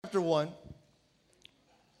chapter 1.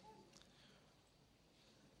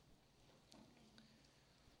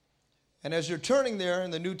 And as you're turning there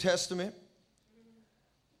in the New Testament,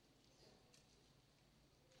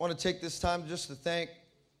 I want to take this time just to thank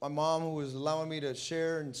my mom, who is allowing me to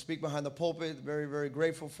share and speak behind the pulpit. Very, very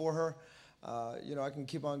grateful for her. I can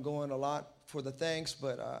keep on going a lot for the thanks,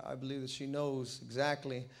 but I believe that she knows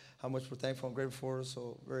exactly how much we're thankful and grateful for her.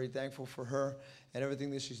 So very thankful for her and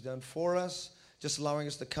everything that she's done for us, just allowing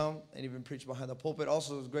us to come and even preach behind the pulpit.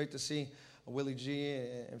 Also, it was great to see Willie G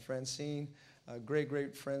and Francine,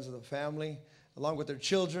 great friends of the family, along with their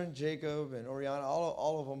children, Jacob and Oriana,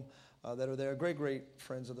 all of them that are there. Great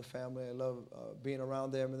friends of the family. I love being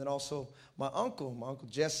around them. And then also my uncle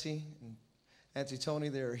Jesse and Auntie Tony,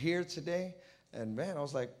 they're here today. And man, I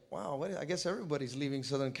was like, wow, I guess everybody's leaving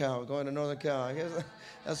Southern Cal, going to Northern Cal. I guess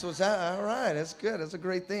that's what's happening. All right, that's good. That's a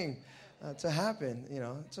great thing to happen.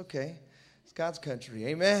 It's okay. It's God's country.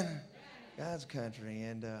 Amen. God's country.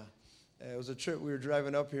 And it was a trip. We were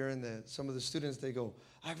driving up here, and some of the students, they go,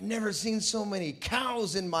 I've never seen so many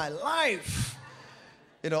cows in my life.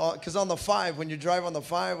 Because on the 5, when you drive on the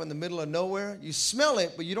 5 in the middle of nowhere, you smell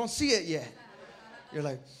it, but you don't see it yet. You're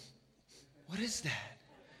like, what is that?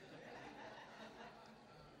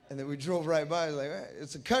 And then we drove right by. Like,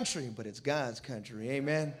 it's a country, but it's God's country.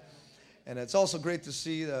 Amen. And it's also great to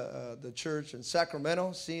see the church in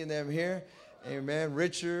Sacramento, seeing them here. Amen.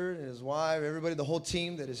 Richard and his wife, everybody, the whole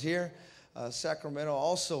team that is here. Sacramento,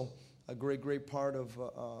 also a great part of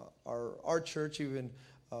our church, even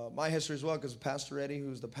my history as well, because Pastor Eddie,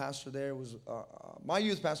 who's the pastor there, was my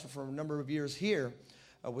youth pastor for a number of years here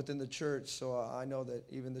within the church. So I know that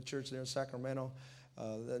even the church there in Sacramento,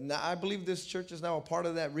 I believe this church is now a part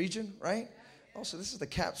of that region, right? Also, this is the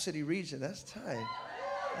Cap City region. That's tight.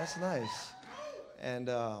 That's nice. And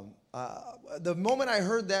the moment I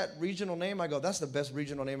heard that regional name, I go, that's the best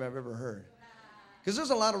regional name I've ever heard. Because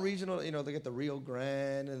there's a lot of regional, they get the Rio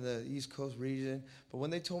Grande and the East Coast region. But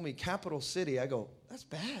when they told me Capital City, I go, that's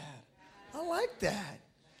bad. I like that.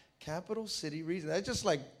 Capital City region. That just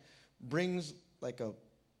brings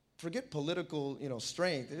forget political,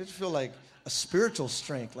 strength. I just feel like a spiritual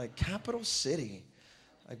strength, like Capital City.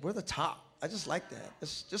 Like we're the top. I just like that.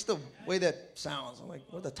 It's just the way that sounds. I'm like,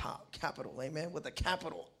 we're the top. Capital, amen? With the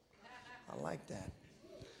capital. I like that.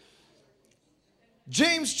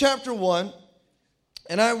 James chapter 1.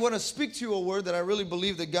 And I want to speak to you a word that I really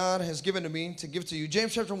believe that God has given to me to give to you.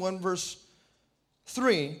 James chapter 1, verse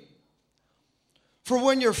 3. For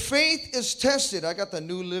when your faith is tested, I got the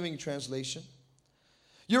New Living Translation,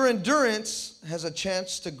 your endurance has a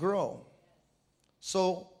chance to grow.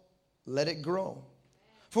 So let it grow.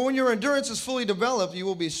 For when your endurance is fully developed, you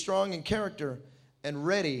will be strong in character and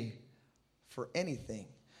ready for anything.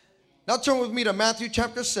 Now turn with me to Matthew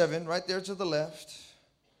chapter 7, right there to the left.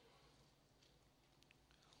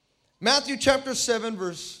 Matthew chapter 7,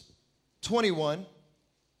 verse 21.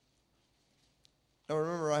 Now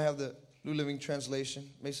remember, I have the New Living Translation.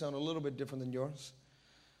 It may sound a little bit different than yours.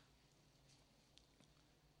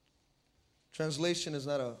 Translation is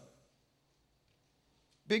not a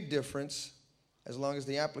big difference as long as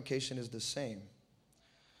the application is the same.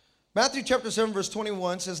 Matthew chapter 7, verse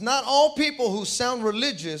 21 says, not all people who sound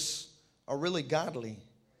religious are really godly.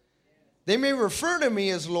 They may refer to me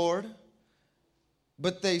as Lord,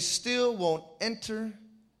 but they still won't enter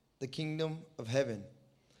the kingdom of heaven.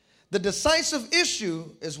 The decisive issue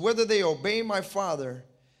is whether they obey my Father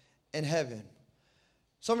in heaven.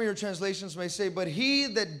 Some of your translations may say, but he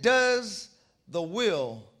that does the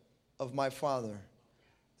will of my Father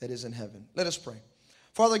that is in heaven. Let us pray.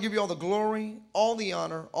 Father, I give you all the glory, all the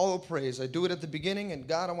honor, all the praise. I do it at the beginning, and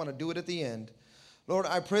God, I want to do it at the end. Lord,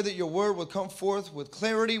 I pray that your word will come forth with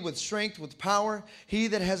clarity, with strength, with power. He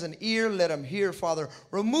that has an ear, let him hear, Father.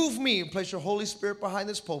 Remove me and place your Holy Spirit behind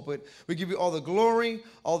this pulpit. We give you all the glory,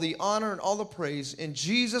 all the honor, and all the praise in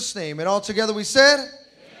Jesus' name. And all together we said, amen.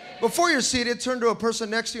 Before you're seated, turn to a person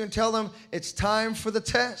next to you and tell them it's time for the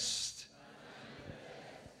test.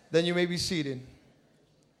 Then you may be seated.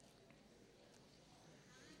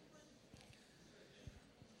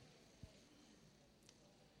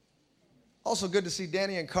 Also good to see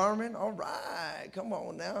Danny and Carmen. All right, come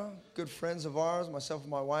on now. Good friends of ours, myself and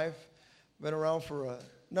my wife. Been around for a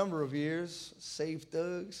number of years. Safe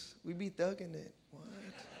thugs. We be thugging it. What?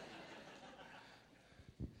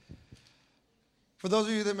 For those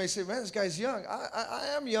of you that may say, man, this guy's young. I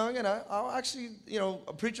am young, and I actually,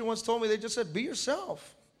 a preacher once told me, they just said, be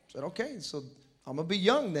yourself. I said, okay, so I'm going to be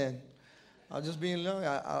young then. I'll just be young.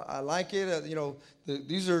 I like it.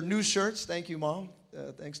 These are new shirts. Thank you, Mom.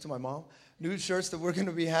 Thanks to my mom. New shirts that we're going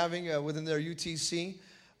to be having within their UTC.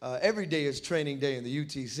 every day is training day in the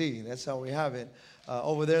UTC. That's how we have it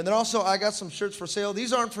over there. And then also, I got some shirts for sale.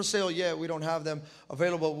 These aren't for sale yet. We don't have them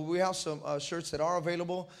available. But we have some shirts that are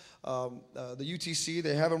available. The UTC,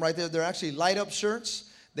 they have them right there. They're actually light-up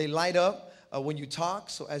shirts. They light up when you talk.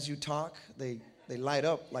 So as you talk, they light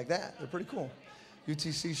up like that. They're pretty cool.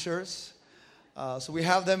 UTC shirts. So we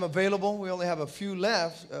have them available. We only have a few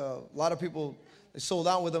left. A lot of people, they sold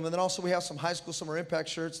out with them. And then also we have some high school summer impact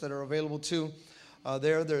shirts that are available too.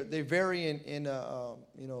 They vary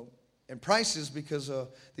in prices because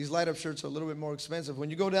these light-up shirts are a little bit more expensive. When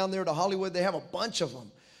you go down there to Hollywood, they have a bunch of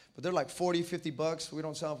them, but they're like $40, $50. We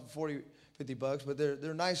don't sell them for $40, $50, but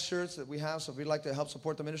they're nice shirts that we have, so if you'd like to help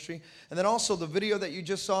support the ministry. And then also the video that you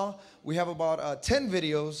just saw, we have about 10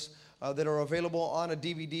 videos that are available on a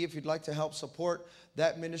DVD if you'd like to help support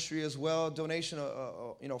that ministry as well. Donation,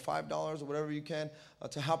 $5 or whatever you can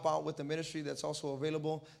to help out with the ministry. That's also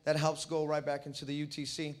available. That helps go right back into the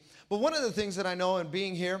UTC. But one of the things that I know in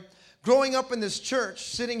being here, growing up in this church,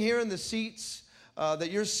 sitting here in the seats that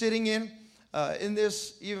you're sitting in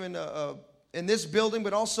this building,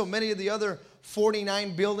 but also many of the other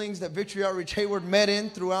 49 buildings that Victory Outreach Hayward met in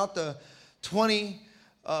throughout the 20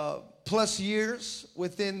 plus years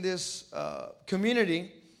within this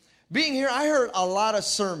community. Being here, I heard a lot of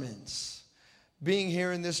sermons being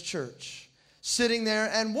here in this church, sitting there.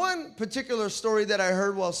 And one particular story that I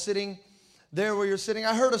heard while sitting there where you're sitting,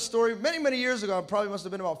 I heard a story many, many years ago. I probably must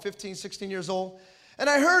have been about 15, 16 years old. And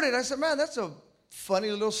I heard it. I said, man, that's a funny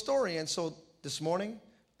little story. And so this morning,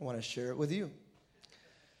 I want to share it with you.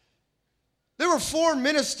 There were 4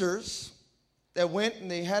 ministers that went and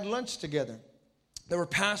they had lunch together. They were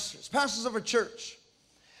pastors of a church.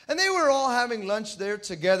 And they were all having lunch there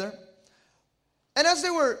together. And as they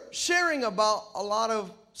were sharing about a lot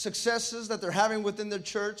of successes that they're having within their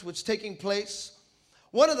church, which taking place,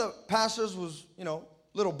 one of the pastors was, a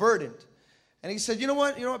little burdened. And he said, you know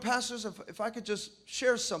what, pastors, if I could just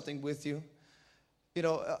share something with you,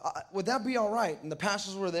 would that be all right? And the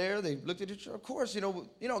pastors were there. They looked at each other. Of course,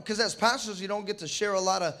 because as pastors, you don't get to share a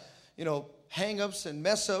lot of, hang-ups and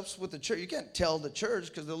mess-ups with the church. You can't tell the church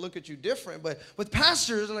because they'll look at you different. But with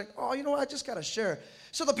pastors, they're like, oh, you know what? I just got to share.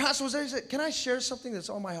 So the pastor was there. He said, can I share something that's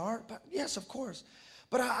on my heart? Yes, of course.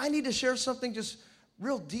 But I need to share something just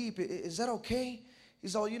real deep. Is that okay?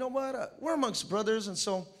 He's all, you know what? We're amongst brothers, and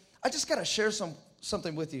so I just got to share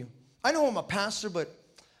something with you. I know I'm a pastor, but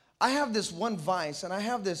I have this one vice, and I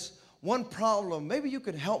have this one problem. Maybe you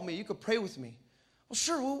could help me. You could pray with me. Well,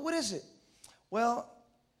 sure. Well, what is it? Well,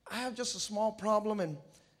 I have just a small problem, and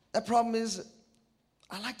that problem is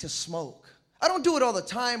I like to smoke. I don't do it all the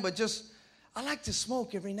time, but I like to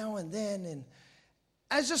smoke every now and then, and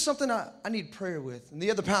it's just something I need prayer with. And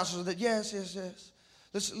the other pastors said, yes.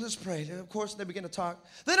 Let's pray. And of course, they began to talk.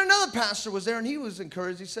 Then another pastor was there, and he was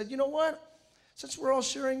encouraged. He said, you know what? Since we're all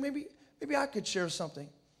sharing, maybe I could share something.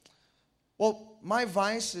 Well, my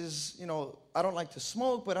vice is, I don't like to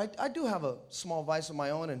smoke, but I do have a small vice of my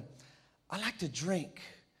own, and I like to drink.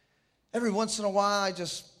 Every once in a while, I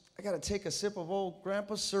got to take a sip of old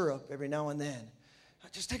grandpa's syrup every now and then. I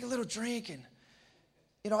just take a little drink, and,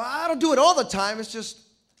 I don't do it all the time. It's just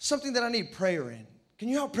something that I need prayer in. Can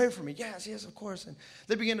you help pray for me? Yes, of course. And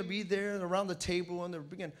they begin to be there around the table, and they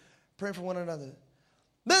begin praying for one another.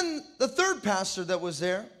 Then the third pastor that was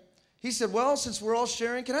there, he said, well, since we're all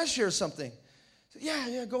sharing, can I share something? I said,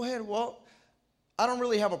 yeah, go ahead. Well, I don't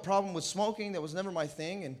really have a problem with smoking. That was never my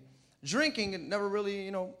thing. And drinking, it never really,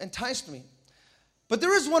 enticed me. But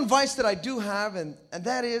there is one vice that I do have, and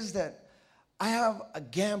that is that I have a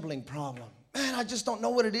gambling problem. Man, I just don't know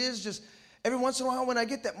what it is. Just every once in a while when I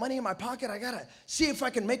get that money in my pocket, I got to see if I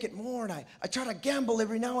can make it more. And I try to gamble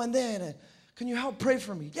every now and then. And can you help pray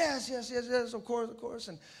for me? Yes, of course.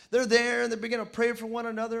 And they're there, and they begin to pray for one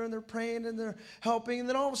another, and they're praying, and they're helping. And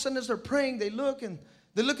then all of a sudden, as they're praying, they look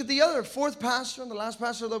at the other fourth pastor and the last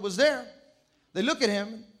pastor that was there. They look at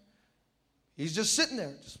him. He's just sitting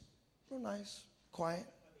there, just real nice, quiet.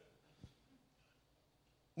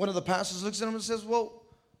 One of the pastors looks at him and says, well,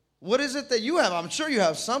 what is it that you have? I'm sure you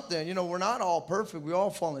have something. We're not all perfect. We're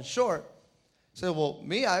all falling short. He said, well,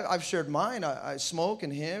 me, I've shared mine. I smoke,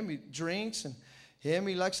 and him, he drinks, and him,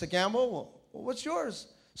 he likes to gamble. Well, what's yours?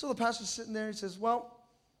 So the pastor's sitting there, and he says, well,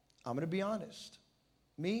 I'm going to be honest.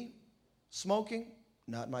 Me, smoking,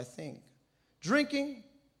 not my thing. Drinking,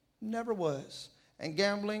 never was. And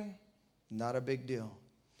gambling, not a big deal.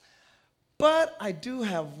 But I do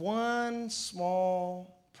have one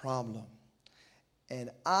small problem. And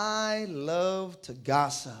I love to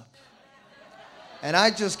gossip. And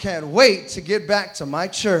I just can't wait to get back to my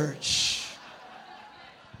church.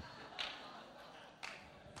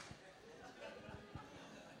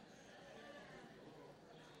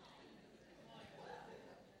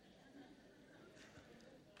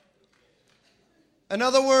 In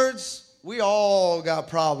other words, we all got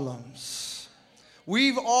problems.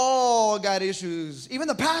 We've all got issues. Even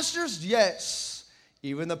the pastors, yes.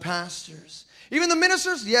 Even the pastors. Even the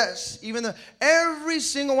ministers, yes. Every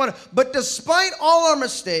single one. But despite all our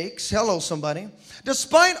mistakes, hello somebody,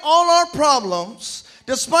 despite all our problems,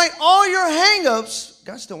 despite all your hang-ups,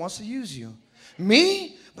 God still wants to use you.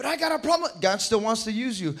 Me? But I got a problem. God still wants to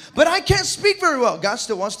use you. But I can't speak very well. God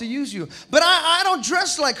still wants to use you. But I don't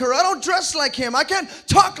dress like her. I don't dress like him. I can't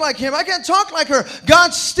talk like him. I can't talk like her.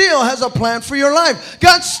 God still has a plan for your life.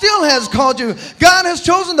 God still has called you. God has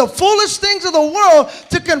chosen the foolish things of the world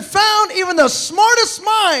to confound even the smartest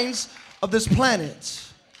minds of this planet.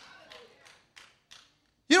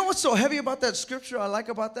 You know what's so heavy about that scripture I like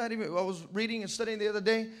about that? Even I was reading and studying the other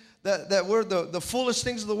day. That word, the foolish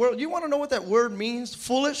things of the world. You want to know what that word means?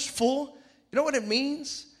 Foolish, fool? You know what it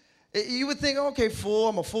means? You would think, okay, fool,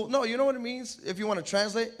 I'm a fool. No, you know what it means? If you want to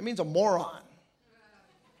translate, it means a moron.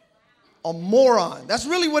 A moron. That's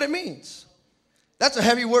really what it means. That's a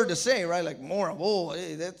heavy word to say, right? Like moron. Oh,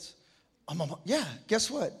 hey, yeah,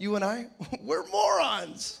 guess what? You and I, we're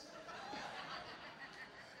morons.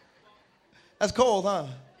 That's cold, huh?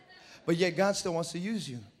 But yet God still wants to use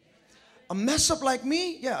you. A mess up like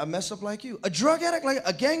me? Yeah, a mess up like you. A drug addict, like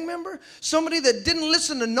a gang member? Somebody that didn't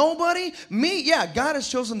listen to nobody? Me? Yeah, God has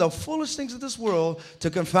chosen the foolish things of this world to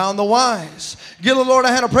confound the wise. Give the Lord a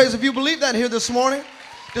hand of praise if you believe that here this morning.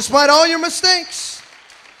 Despite all your mistakes,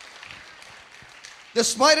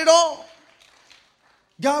 despite it all,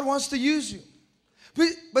 God wants to use you.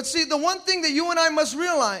 But see, the one thing that you and I must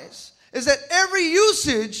realize is that every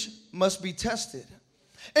usage must be tested.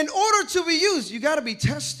 In order to be used, you got to be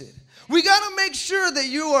tested. We got to make sure that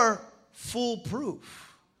you are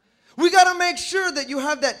foolproof. We got to make sure that you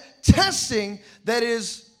have that testing that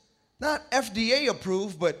is not FDA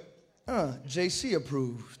approved, but JC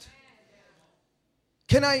approved.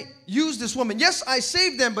 Can I use this woman? Yes, I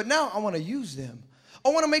saved them, but now I want to use them. I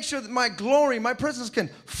want to make sure that my glory, my presence can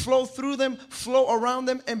flow through them, flow around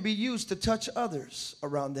them, and be used to touch others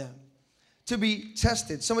around them. To be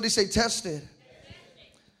tested. Somebody say tested.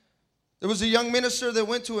 There was a young minister that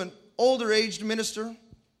went to an older aged minister,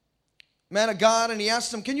 man of God, and he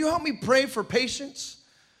asked him, can you help me pray for patience?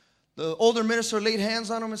 The older minister laid hands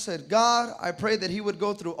on him and said, God, I pray that he would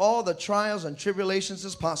go through all the trials and tribulations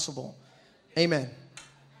as possible. Amen.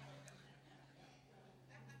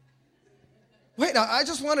 Wait, I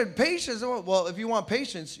just wanted patience. Well, if you want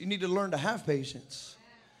patience, you need to learn to have patience.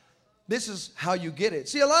 This is how you get it.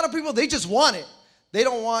 See, a lot of people, they just want it. They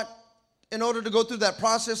don't want, in order to go through that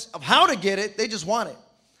process of how to get it, they just want it.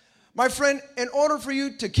 My friend, in order for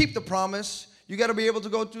you to keep the promise, you got to be able to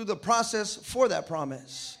go through the process for that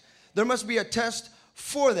promise. There must be a test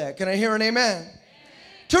for that. Can I hear an amen? Amen.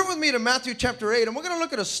 Turn with me to Matthew chapter 8, and we're going to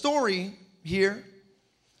look at a story here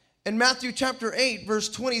in Matthew chapter 8, verse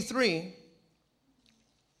 23.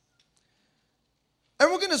 And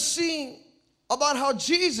we're going to see about how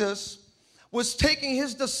Jesus was taking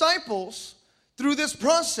his disciples through this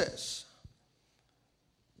process.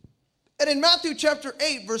 And in Matthew chapter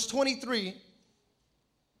 8, verse 23,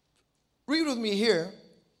 read with me here.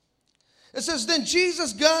 It says, then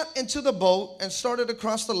Jesus got into the boat and started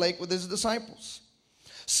across the lake with his disciples.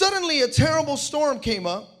 Suddenly a terrible storm came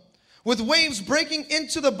up with waves breaking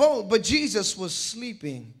into the boat, but Jesus was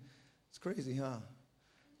sleeping. It's crazy, huh?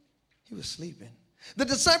 He was sleeping. The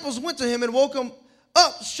disciples went to him and woke him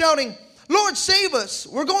up, shouting, Lord, save us.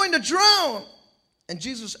 We're going to drown. And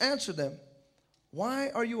Jesus answered them, why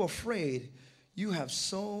are you afraid? You have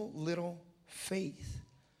so little faith.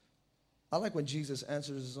 I like when Jesus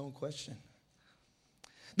answers his own question.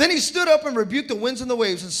 Then he stood up and rebuked the winds and the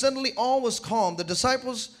waves, and suddenly all was calm. The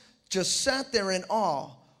disciples just sat there in awe.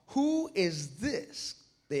 Who is this?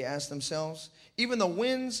 They asked themselves. Even the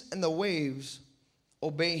winds and the waves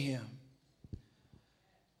obey him.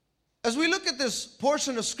 As we look at this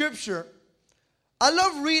portion of scripture, I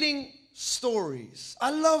love reading stories.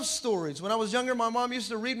 I love stories. When I was younger, my mom used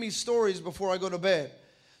to read me stories before I go to bed.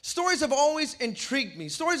 Stories have always intrigued me.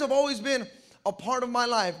 Stories have always been a part of my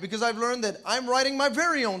life because I've learned that I'm writing my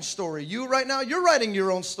very own story. You right now, you're writing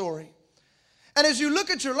your own story. And as you look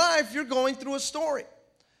at your life, you're going through a story.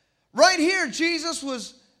 Right here, Jesus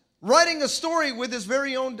was writing a story with his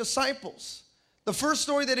very own disciples. The first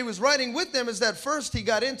story that he was writing with them is that first he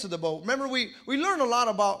got into the boat. Remember, we learn a lot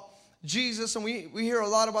about Jesus, and we hear a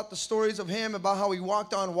lot about the stories of him, about how he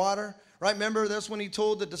walked on water, right? Remember, that's when he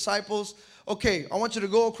told the disciples, okay, I want you to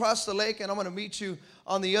go across the lake, and I'm going to meet you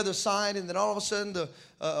on the other side. And then all of a sudden,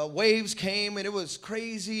 the waves came, and it was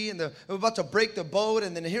crazy, and they were about to break the boat,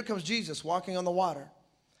 and then here comes Jesus walking on the water.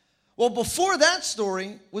 Well, before that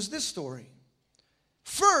story was this story.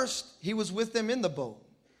 First, he was with them in the boat.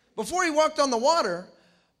 Before he walked on the water,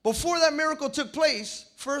 before that miracle took place,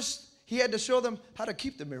 first he had to show them how to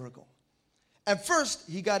keep the miracle. And first,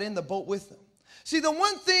 he got in the boat with them. See, the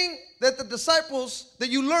one thing that the disciples, that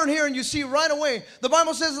you learn here and you see right away, the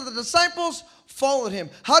Bible says that the disciples followed him.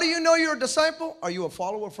 How do you know you're a disciple? Are you a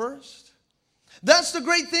follower first? That's the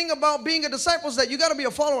great thing about being a disciple, is that you got to be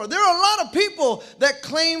a follower. There are a lot of people that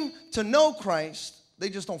claim to know Christ. They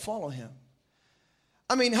just don't follow him.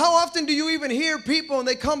 I mean, how often do you even hear people and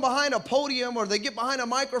they come behind a podium or they get behind a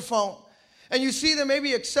microphone and you see them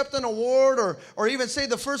maybe accept an award or even say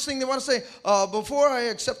the first thing they want to say, before I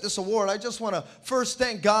accept this award, I just want to first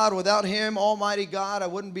thank God. Without him, Almighty God, I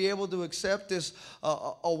wouldn't be able to accept this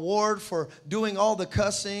award for doing all the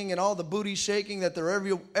cussing and all the booty shaking that there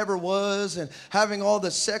ever was and having all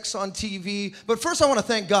the sex on TV. But first I want to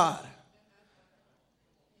thank God.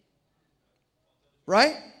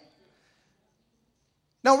 Right?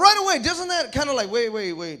 Now, right away, doesn't that kind of like, wait,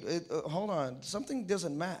 hold on. Something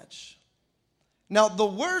doesn't match. Now, the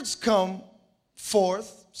words come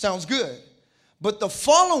forth, sounds good, but the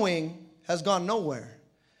following has gone nowhere.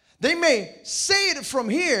 They may say it from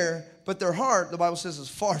here, but their heart, the Bible says, is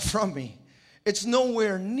far from me. It's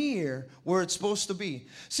nowhere near where it's supposed to be.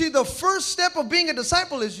 See, the first step of being a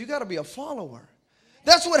disciple is you got to be a follower.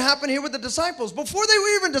 That's what happened here with the disciples. Before they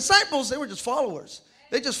were even disciples, they were just followers.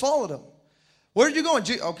 They just followed him. Where are you going?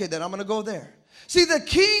 Okay, then I'm going to go there. See, the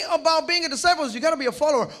key about being a disciple is you got to be a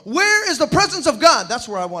follower. Where is the presence of God? That's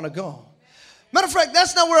where I want to go. Matter of fact,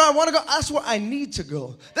 that's not where I want to go. That's where I need to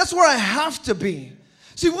go. That's where I have to be.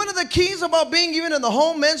 See, one of the keys about being even in the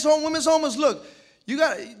home, men's home, women's home, is look,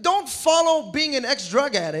 don't follow being an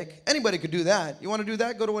ex-drug addict. Anybody could do that. You want to do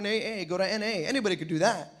that? Go to an AA, go to NA. Anybody could do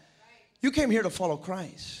that. You came here to follow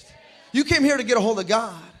Christ. You came here to get a hold of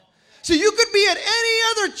God. See, you could be at any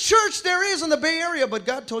other church there is in the Bay Area, but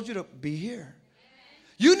God told you to be here.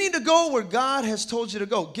 You need to go where God has told you to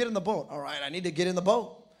go. Get in the boat. All right, I need to get in the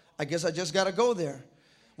boat. I guess I just got to go there.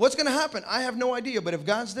 What's going to happen? I have no idea, but if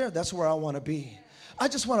God's there, that's where I want to be. I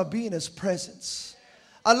just want to be in his presence.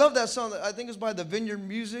 I love that song. I think it's by the Vineyard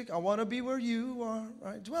Music. I want to be where you are,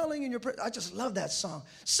 right? Dwelling in your presence. I just love that song.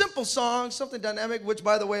 Simple song, something dynamic, which,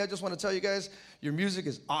 by the way, I just want to tell you guys, your music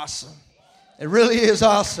is awesome. It really is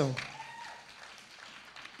awesome.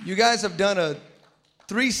 You guys have done a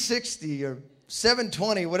 360 or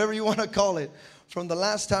 720, whatever you want to call it, from the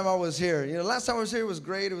last time I was here. You know, last time I was here, it was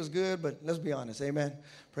great, it was good, but let's be honest, amen?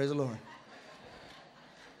 Praise the Lord.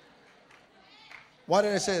 Why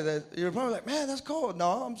did I say that? You're probably like, man, that's cool.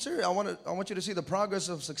 No, I'm serious. I want you to see the progress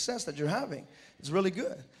of success that you're having. It's really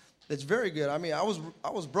good. It's very good. I mean, I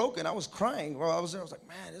was broken. I was crying while I was there. I was like,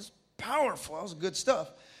 man, it's powerful. That was good stuff.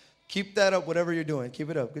 Keep that up, whatever you're doing.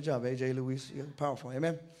 Keep it up. Good job, AJ, Luis. You're powerful.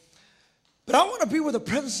 Amen. But I want to be where the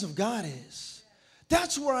presence of God is.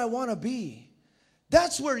 That's where I want to be.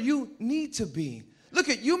 That's where you need to be. Look,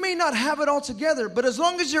 you may not have it all together, but as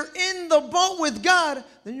long as you're in the boat with God,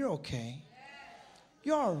 then you're okay.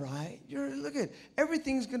 You're all right. Look at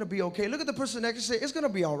everything's going to be okay. Look at the person next to you and say, it's going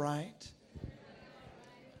to be all right.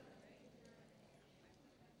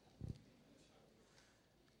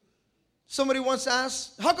 Somebody once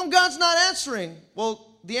asked, how come God's not answering?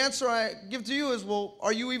 Well, the answer I give to you is, well,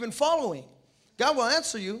 are you even following? God will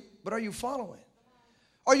answer you, but are you following?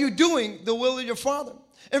 Are you doing the will of your Father?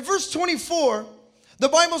 In verse 24, the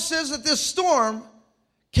Bible says that this storm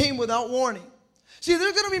came without warning. See, there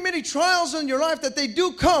are going to be many trials in your life that they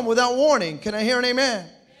do come without warning. Can I hear an amen?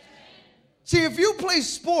 See, if you play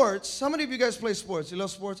sports, how many of you guys play sports? You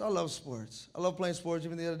love sports? I love sports. I love playing sports.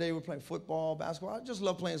 Even the other day we were playing football, basketball. I just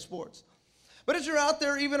love playing sports. But as you're out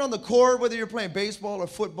there, even on the court, whether you're playing baseball or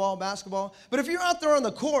football, basketball, but if you're out there on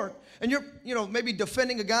the court and you're, maybe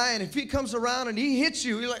defending a guy, and if he comes around and he hits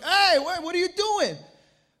you, you're like, hey, what are you doing?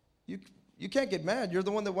 You can't get mad. You're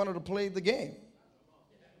the one that wanted to play the game.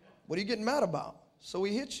 What are you getting mad about? So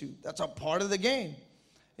he hits you. That's a part of the game.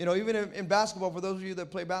 Even in basketball, for those of you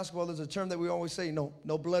that play basketball, there's a term that we always say, no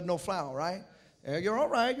blood, no foul, right? You're all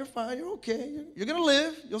right. You're fine. You're okay. You're going to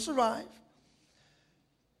live. You'll survive.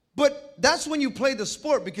 But that's when you play the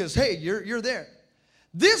sport because, hey, you're there.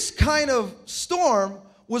 This kind of storm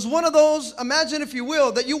was one of those, imagine if you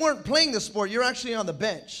will, that you weren't playing the sport. You're actually on the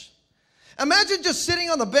bench. Imagine just sitting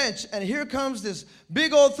on the bench and here comes this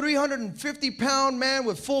big old 350-pound man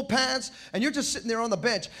with full pants and you're just sitting there on the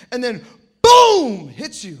bench and then boom,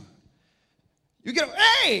 hits you. You get,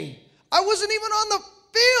 hey, I wasn't even on the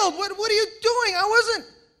field. What are you doing? I wasn't.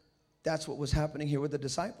 That's what was happening here with the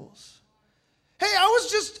disciples. Hey, I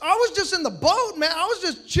was just in the boat, man. I was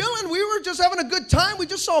just chilling. just having a good time. We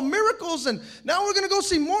just saw miracles, and now we're going to go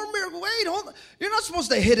see more miracles. Wait, hold on. You're not supposed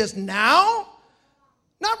to hit us now.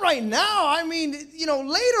 Not right now. I mean,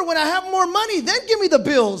 later when I have more money, then give me the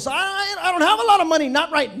bills. I don't have a lot of money.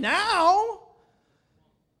 Not right now.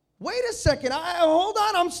 Wait a second. Hold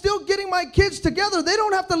on. I'm still getting my kids together. They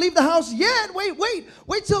don't have to leave the house yet.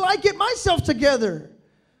 Wait till I get myself together.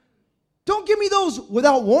 Don't give me those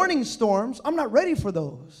without warning storms. I'm not ready for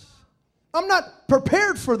those. I'm not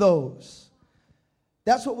prepared for those.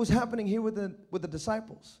 That's what was happening here with the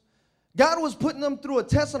disciples. God was putting them through a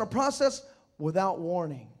test and a process without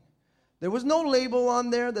warning. There was no label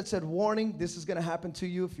on there that said, warning, this is going to happen to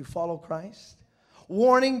you if you follow Christ.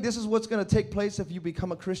 Warning, this is what's going to take place if you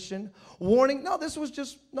become a Christian. Warning, no, this was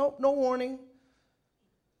just, no warning.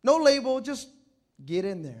 No label, just get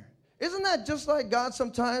in there. Isn't that just like God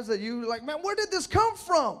sometimes that you like, man, where did this come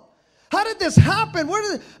from? How did this happen?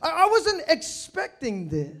 I wasn't expecting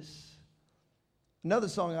this. Another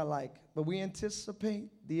song I like, but we anticipate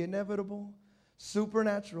the inevitable,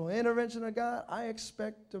 supernatural intervention of God. I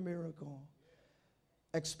expect a miracle.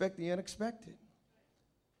 Expect the unexpected.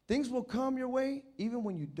 Things will come your way even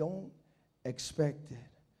when you don't expect it.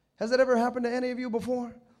 Has that ever happened to any of you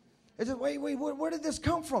before? It's just, wait, where did this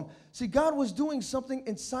come from? See, God was doing something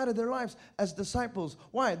inside of their lives as disciples.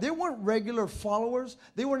 Why? They weren't regular followers.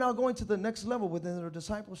 They were now going to the next level within their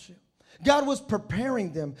discipleship. God was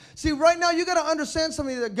preparing them. See, right now you got to understand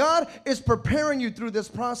something, that God is preparing you through this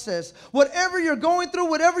process. Whatever you're going through,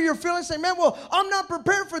 whatever you're feeling, say, man, well, I'm not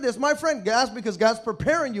prepared for this. My friend, because God's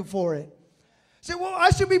preparing you for it. Say, well, I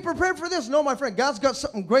should be prepared for this. No, my friend, God's got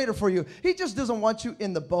something greater for you. He just doesn't want you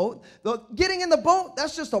in the boat. Getting in the boat,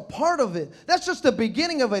 that's just a part of it. That's just the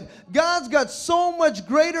beginning of it. God's got so much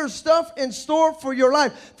greater stuff in store for your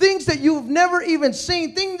life. Things that you've never even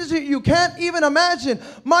seen. Things that you can't even imagine.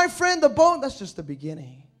 My friend, the boat, that's just the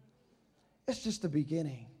beginning. It's just the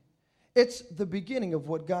beginning. It's the beginning of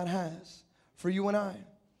what God has for you and I.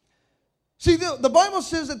 See, the Bible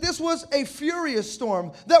says that this was a furious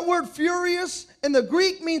storm. That word furious in the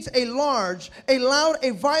Greek means a large, a loud, a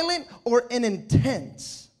violent, or an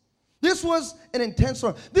intense. This was an intense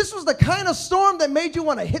storm. This was the kind of storm that made you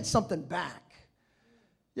want to hit something back.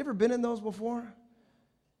 You ever been in those before?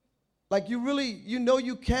 Like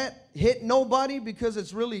you can't hit nobody because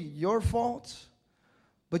it's really your fault,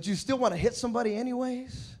 but you still want to hit somebody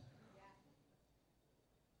anyways?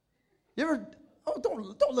 You ever... Oh,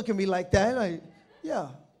 don't look at me like that. Yeah.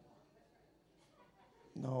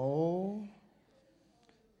 No.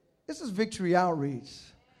 This is Victory Outreach.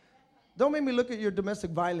 Don't make me look at your domestic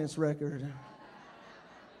violence record.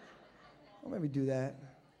 Don't make me do that.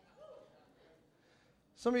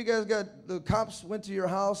 Some of you guys the cops went to your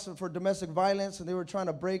house for domestic violence and they were trying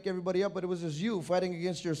to break everybody up, but it was just you fighting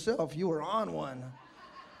against yourself. You were on one.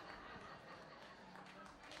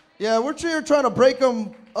 Yeah, we're here trying to break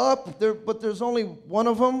them up, but there's only one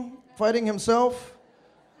of them fighting himself.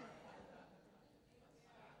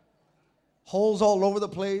 Holes all over the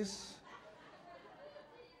place.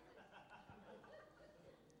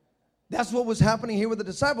 That's what was happening here with the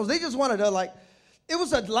disciples. They just wanted to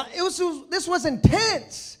this was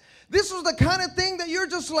intense. This was the kind of thing that you're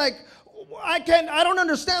just like, I don't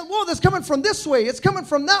understand. Whoa, this coming from this way. It's coming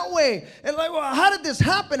from that way. And like, well, how did this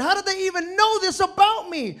happen? How did they even know this about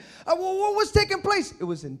me? Well, what was taking place? It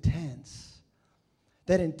was intense.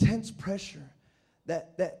 That intense pressure.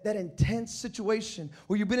 That intense situation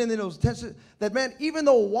where you've been in those intense, that man, even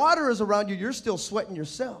though water is around you, you're still sweating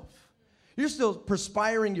yourself. You're still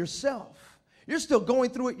perspiring yourself. You're still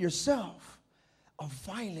going through it yourself. A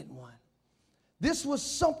violent one. This was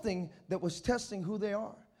something that was testing who they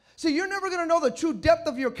are. See, you're never going to know the true depth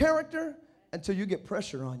of your character until you get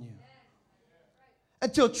pressure on you.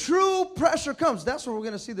 Until true pressure comes, that's where we're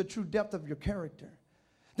going to see the true depth of your character.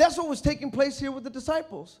 That's what was taking place here with the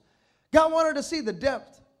disciples. God wanted to see the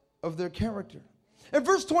depth of their character. In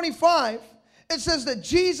verse 25, it says that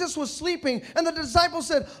Jesus was sleeping, and the disciples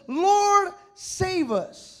said, Lord, save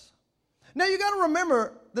us. Now, you got to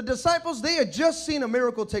remember, the disciples, they had just seen a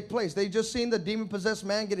miracle take place. They had just seen the demon-possessed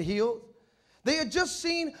man get healed. They had just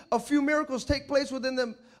seen a few miracles take place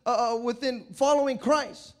within following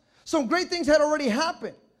Christ. Some great things had already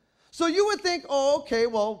happened. So you would think, oh, okay,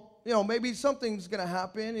 well, maybe something's going to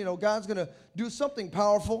happen. God's going to do something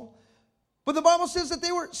powerful. But the Bible says that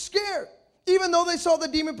they were scared, even though they saw the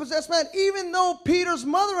demon-possessed man, even though Peter's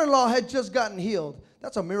mother-in-law had just gotten healed.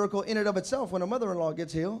 That's a miracle in and of itself when a mother-in-law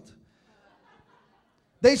gets healed.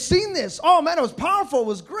 They seen this. Oh, man, it was powerful. It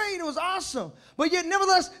was great. It was awesome. But yet,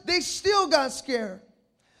 nevertheless, they still got scared.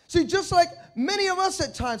 See, just like many of us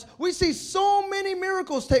at times, we see so many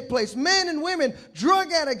miracles take place. Men and women,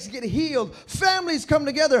 drug addicts get healed. Families come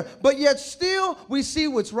together. But yet still, we see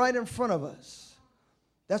what's right in front of us.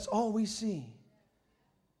 That's all we see.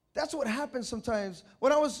 That's what happens sometimes.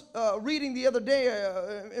 When I was reading the other day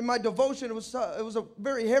in my devotion, it was a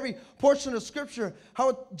very heavy portion of Scripture,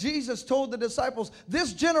 how Jesus told the disciples,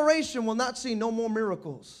 this generation will not see no more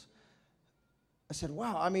miracles. I said,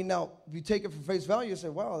 wow. I mean, now, if you take it for face value, you say,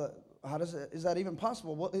 wow, is that even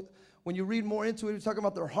possible? Well, when you read more into it, he's talking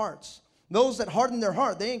about their hearts. Those that harden their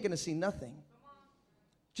heart, they ain't going to see nothing.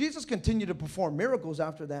 Jesus continued to perform miracles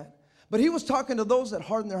after that. But he was talking to those that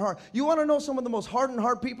harden their heart. You want to know some of the most hardened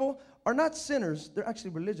heart people are not sinners. They're actually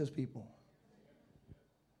religious people.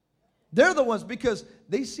 They're the ones because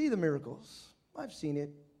they see the miracles. I've seen it.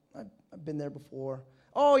 I've been there before.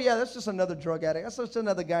 Oh, yeah, that's just another drug addict. That's just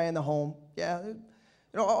another guy in the home. Yeah,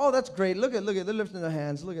 oh, that's great. Look at, they're lifting their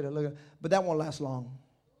hands. Look at it. But that won't last long.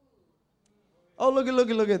 Oh, look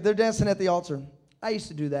at, they're dancing at the altar. I used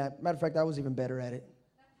to do that. Matter of fact, I was even better at it.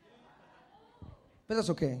 But that's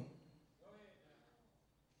okay.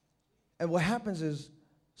 And what happens is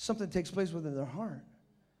something takes place within their heart.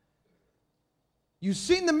 You've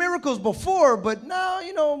seen the miracles before, but now,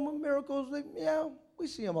 miracles, we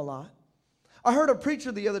see them a lot. I heard a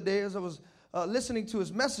preacher the other day as I was listening to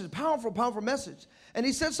his message, powerful message. And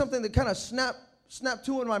he said something that kind of snapped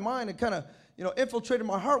to in my mind and kind of, infiltrated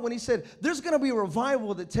my heart when he said, there's going to be a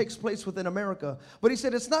revival that takes place within America. But he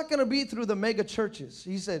said, it's not going to be through the mega churches.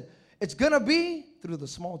 He said, it's going to be through the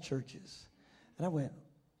small churches. And I went,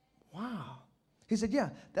 wow. He said, yeah,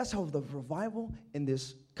 that's how the revival in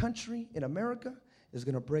this country, in America, is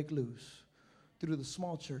going to break loose. Through the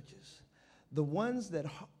small churches. The ones that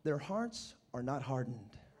their hearts are not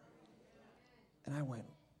hardened. And I went,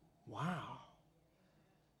 wow.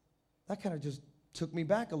 That kind of just took me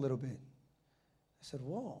back a little bit. I said,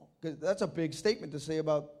 whoa. 'Cause that's a big statement to say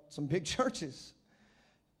about some big churches.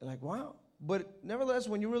 They're like, wow. But nevertheless,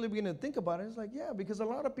 when you really begin to think about it, it's like, yeah, because a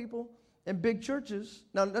lot of people in big churches,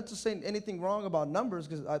 now not to say anything wrong about numbers,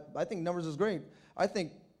 because I think numbers is great. I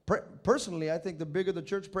think, personally, I think the bigger the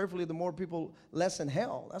church, prayerfully, the more people, less in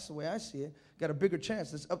hell. That's the way I see it. Got a bigger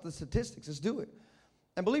chance. Let's up the statistics. Let's do it.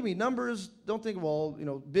 And believe me, numbers, don't think, well,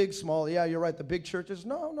 big, small. Yeah, you're right, the big churches.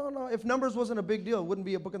 No. If numbers wasn't a big deal, it wouldn't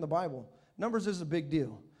be a book in the Bible. Numbers is a big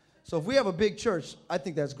deal. So if we have a big church, I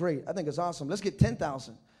think that's great. I think it's awesome. Let's get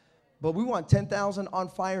 10,000. But we want 10,000 on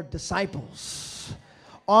fire disciples.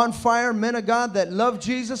 On fire men of God that love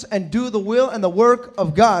Jesus and do the will and the work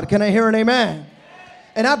of God. Can I hear an amen?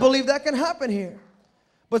 And I believe that can happen here.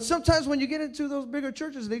 But sometimes when you get into those bigger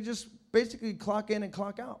churches, they just basically clock in and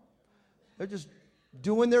clock out. They're just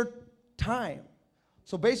doing their time.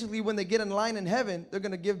 So basically when they get in line in heaven, they're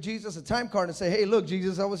going to give Jesus a time card and say, hey, look,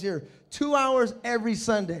 Jesus, I was here 2 hours every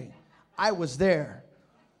Sunday. I was there.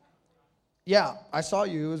 Yeah, I saw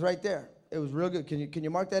you. It was right there. It was real good. Can you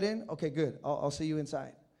mark that in? Okay, good. I'll see you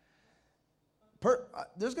inside.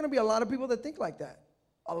 There's going to be a lot of people that think like that.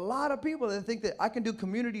 A lot of people that think that I can do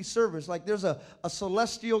community service. Like there's a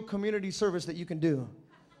celestial community service that you can do.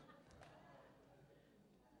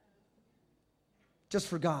 Just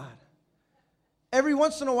for God. Every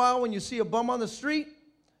once in a while when you see a bum on the street,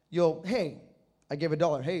 hey, I gave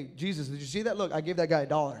 $1. Hey, Jesus, did you see that? Look, I gave that guy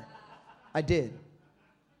 $1. I did.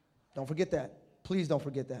 Don't forget that. Please don't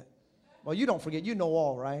forget that. Well, you don't forget. You know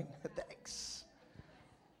all, right? Thanks.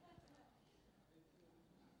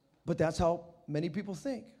 But that's how many people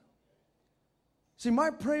think. See,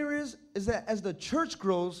 my prayer is that as the church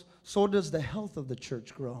grows, so does the health of the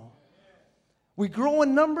church grow. We grow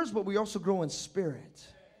in numbers, but we also grow in spirit.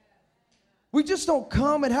 We just don't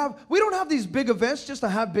come and we don't have these big events just to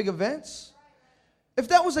have big events. If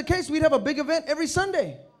that was the case, we'd have a big event every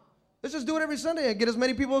Sunday. Let's just do it every Sunday and get as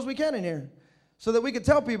many people as we can in here so that we can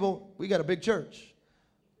tell people we got a big church.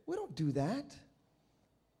 We don't do that.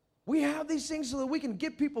 We have these things so that we can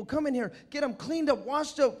get people come in here, get them cleaned up,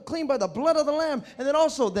 washed up, clean by the blood of the Lamb, and then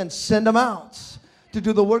also send them out to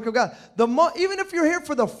do the work of God. Even if you're here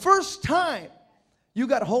for the first time, you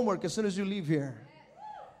got homework as soon as you leave here.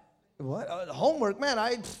 What? Homework? Man,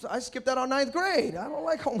 I skipped that on 9th grade. I don't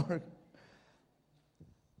like homework.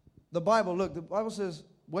 The Bible says,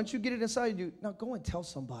 once you get it inside you, now go and tell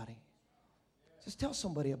somebody. Just tell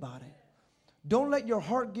somebody about it. Don't let your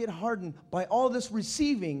heart get hardened by all this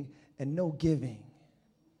receiving and no giving.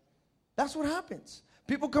 That's what happens.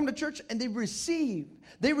 People come to church and they receive.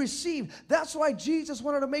 They receive. That's why Jesus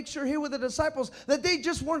wanted to make sure here with the disciples that they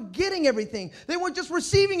just weren't getting everything. They weren't just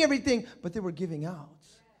receiving everything, but they were giving out.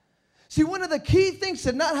 See, one of the key things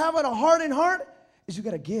to not having a hardened heart is you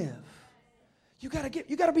got to give. You got to give.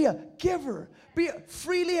 You got to be a giver.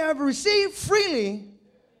 Freely I have received, freely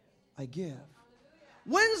I give.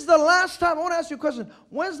 When's the last time, I want to ask you a question.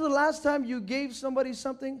 When's the last time you gave somebody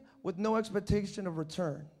something with no expectation of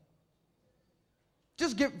return?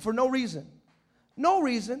 Just give for no reason. No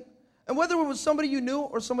reason. And whether it was somebody you knew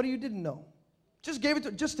or somebody you didn't know. Just gave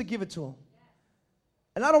it just to give it to them.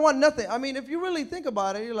 And I don't want nothing. I mean, if you really think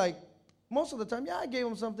about it, you're like, most of the time, yeah, I gave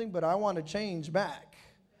him something, but I want to change back.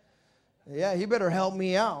 Yeah, he better help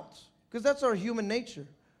me out. Because that's our human nature.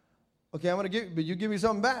 Okay, I'm going to give, but you give me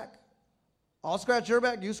something back. I'll scratch your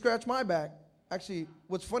back, you scratch my back. Actually,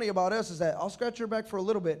 what's funny about us is that I'll scratch your back for a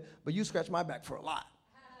little bit, but you scratch my back for a lot.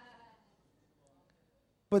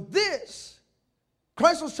 But this,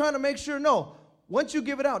 Christ was trying to make sure, no, once you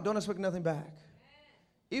give it out, don't expect nothing back.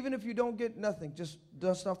 Even if you don't get nothing, just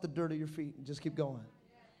dust off the dirt of your feet and just keep going.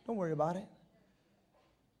 Don't worry about it.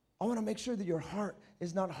 I want to make sure that your heart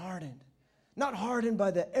is not hardened. Not hardened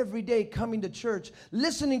by the everyday coming to church,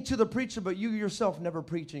 listening to the preacher, but you yourself never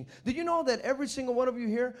preaching. Did you know that every single one of you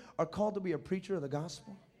here are called to be a preacher of the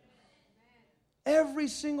gospel? Every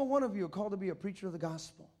single one of you are called to be a preacher of the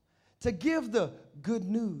gospel. To give the good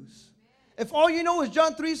news. If all you know is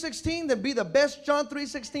John 3:16, then be the best John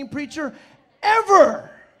 3:16 preacher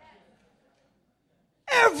ever.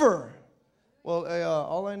 Ever. Well,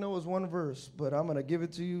 all I know is one verse, but I'm going to give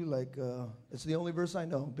it to you like it's the only verse I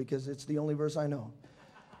know because it's the only verse I know.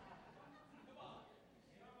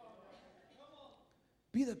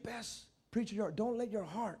 Be the best preacher you are. Don't let your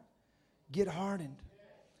heart get hardened.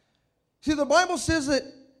 See, the Bible says that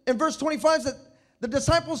in verse 25 that the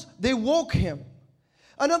disciples, they woke him.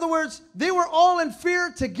 In other words, they were all in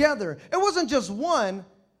fear together. It wasn't just one,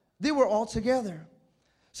 they were all together.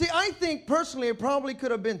 See, I think personally it probably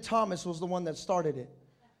could have been Thomas was the one that started it.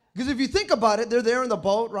 Because if you think about it, they're there in the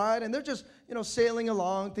boat, right? And they're just, sailing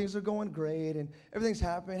along. Things are going great and everything's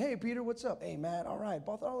happening. Hey, Peter, what's up? Hey, Matt, all right.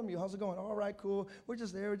 Bartholomew, how's it going? All right, cool. We're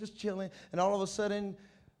just there. We're just chilling. And all of a sudden,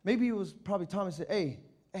 maybe it was probably Thomas said, hey,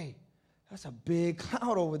 that's a big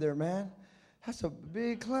cloud over there, man. That's a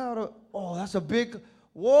big cloud. Oh, that's a big,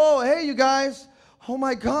 whoa, hey, you guys. Oh,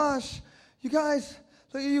 my gosh. You guys,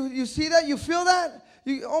 you see that? You feel that?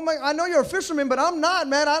 I know you're a fisherman, but I'm not,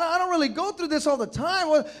 man. I don't really go through this all the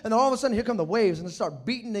time. And then all of a sudden, here come the waves, and they start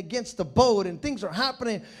beating against the boat, and things are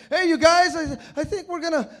happening. Hey, you guys, I think we're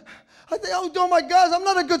going to, oh my gosh, I'm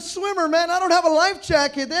not a good swimmer, man. I don't have a life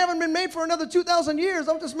jacket. They haven't been made for another 2,000 years.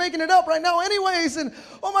 I'm just making it up right now anyways. And,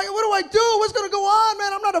 oh my, what do I do? What's going to go on,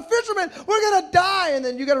 man? I'm not a fisherman. We're going to die. And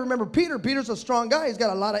then you got to remember Peter. Peter's a strong guy. He's got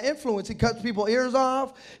a lot of influence. He cuts people's ears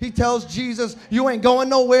off. He tells Jesus, you ain't going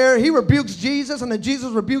nowhere. He rebukes Jesus, and then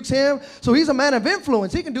Jesus rebukes him. So he's a man of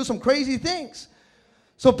influence. He can do some crazy things.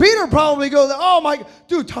 So Peter probably goes, oh my,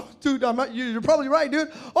 dude, you're probably right,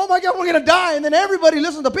 dude. Oh my God, we're going to die. And then everybody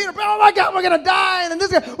listens to Peter. Oh my God, we're going to die. And then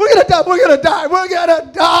this guy, we're going to die, we're going to die, we're going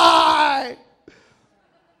to die.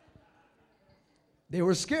 They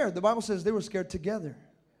were scared. The Bible says they were scared together.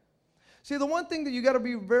 See, the one thing that you got to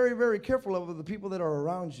be very, very careful of are the people that are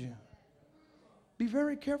around you. Be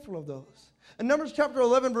very careful of those. In Numbers chapter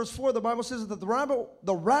 11, verse 4, the Bible says that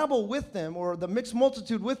the rabble with them, or the mixed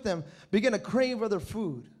multitude with them, began to crave other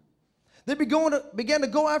food. They began to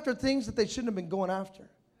go after things that they shouldn't have been going after.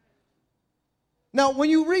 Now, when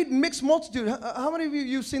you read mixed multitude, how many of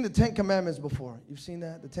you've seen the Ten Commandments before? You've seen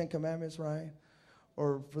that, the Ten Commandments, right?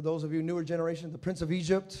 Or for those of you newer generation, the Prince of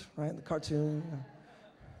Egypt, right, the cartoon.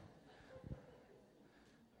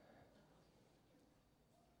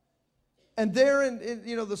 And there in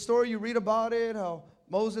the story, you read about it, how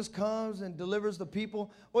Moses comes and delivers the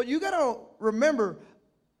people. Well, you got to remember,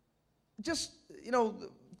 just,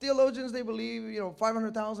 theologians, they believe,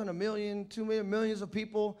 500,000, 1 million, 2 million, millions of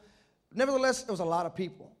people. Nevertheless, it was a lot of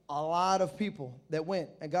people that went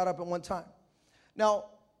and got up at one time. Now,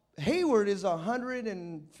 Hayward is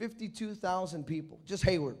 152,000 people, just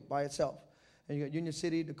Hayward by itself. And you got Union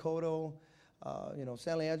City, Dakota,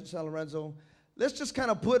 San Leandro, San Lorenzo. Let's just kind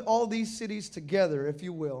of put all these cities together, if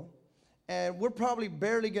you will. And we're probably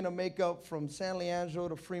barely going to make up from San Leandro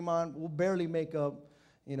to Fremont. We'll barely make up,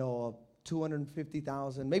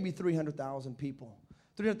 250,000, maybe 300,000 people.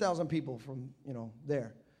 300,000 people from,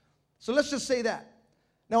 there. So let's just say that.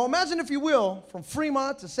 Now imagine, if you will, from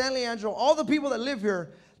Fremont to San Leandro, all the people that live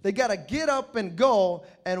here, they got to get up and go,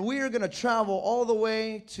 and we are going to travel all the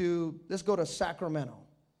way to, let's go to Sacramento,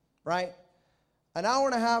 right? An hour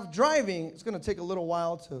and a half driving, it's going to take a little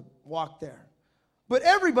while to walk there. But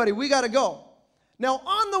everybody, we got to go. Now,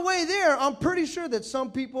 on the way there, I'm pretty sure that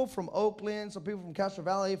some people from Oakland, some people from Castro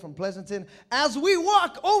Valley, from Pleasanton, as we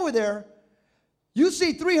walk over there, you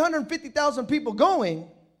see 350,000 people going.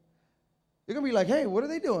 You're going to be like, hey, what are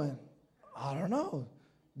they doing? I don't know.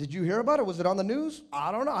 Did you hear about it? Was it on the news?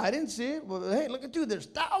 I don't know. I didn't see it. Well, hey, look at you. There's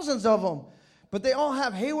thousands of them. But they all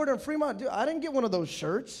have Hayward and Fremont. Dude, I didn't get one of those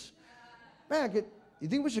shirts. Man, you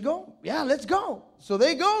think we should go? Yeah, let's go. So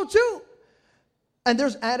they go too. And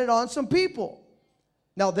there's added on some people.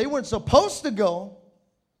 Now, they weren't supposed to go.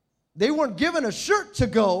 They weren't given a shirt to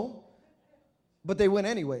go. But they went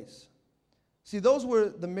anyways. See, those were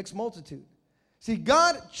the mixed multitude. See,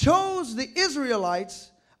 God chose the Israelites.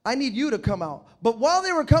 I need you to come out. But while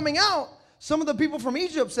they were coming out, some of the people from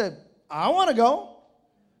Egypt said, I want to go.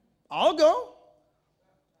 I'll go.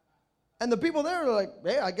 And the people there were like,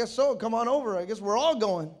 hey, I guess so. Come on over. I guess we're all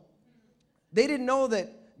going. They didn't know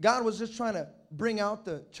that God was just trying to bring out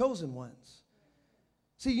the chosen ones.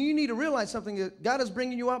 See, you need to realize something. That God is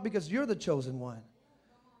bringing you out because you're the chosen one.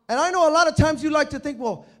 And I know a lot of times you like to think,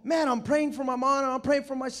 well, man, I'm praying for my mom, and I'm praying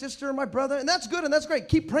for my sister and my brother, and that's good and that's great.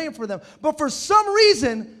 Keep praying for them. But for some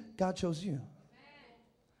reason, God chose you.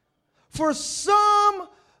 For some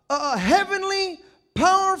heavenly,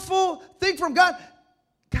 powerful thing from God,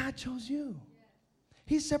 God chose you.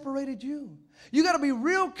 He separated you. You got to be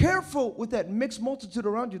real careful with that mixed multitude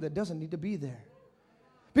around you that doesn't need to be there.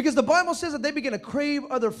 Because the Bible says that they begin to crave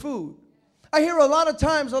other food. I hear a lot of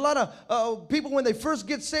times, a lot of people when they first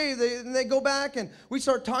get saved, they go back and we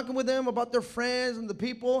start talking with them about their friends and the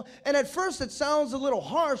people. And at first it sounds a little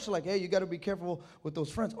harsh, like, hey, you got to be careful with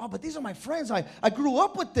those friends. Oh, but these are my friends. I grew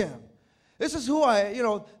up with them. This is who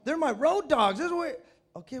they're my road dogs. This is where,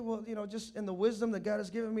 okay, well, just in the wisdom that God has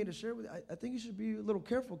given me to share with you, I think you should be a little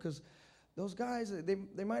careful because those guys,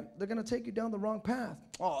 they're going to take you down the wrong path.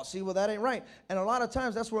 Oh, see, well, that ain't right. And a lot of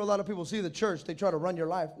times, that's where a lot of people see the church. They try to run your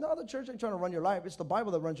life. No, the church ain't trying to run your life. It's the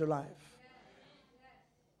Bible that runs your life.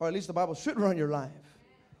 Or at least the Bible should run your life.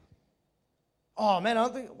 Oh, man, I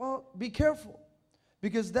don't think, well, be careful.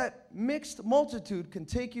 Because that mixed multitude can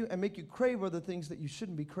take you and make you crave other things that you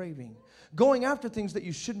shouldn't be craving. Going after things that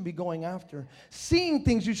you shouldn't be going after. Seeing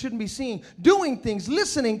things you shouldn't be seeing. Doing things,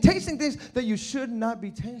 listening, tasting things that you should not be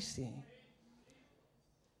tasting.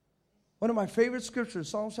 One of my favorite scriptures,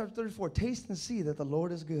 Psalm chapter 34, taste and see that the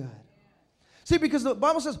Lord is good. See, because the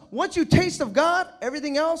Bible says, once you taste of God,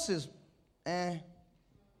 everything else is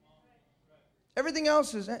Everything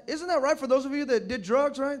else is Isn't that right for those of you that did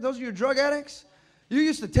drugs, right? Those of you drug addicts? You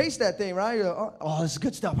used to taste that thing, right? You're like, oh, this is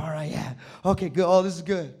good stuff. All right, yeah. Okay, good. Oh, this is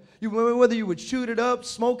good. Whether you would shoot it up,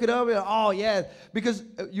 smoke it up, oh, yeah, because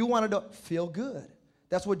you wanted to feel good.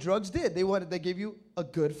 That's what drugs did. They gave you a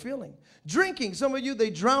good feeling. Drinking, some of you,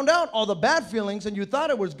 they drowned out all the bad feelings and you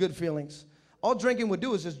thought it was good feelings. All drinking would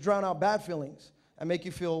do is just drown out bad feelings and make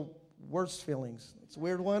you feel worse feelings. It's a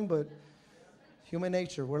weird one, but human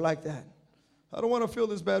nature, we're like that. I don't want to feel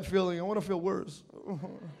this bad feeling. I want to feel worse.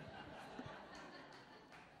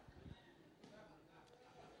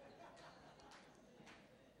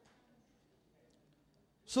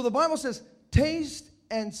 So the Bible says, taste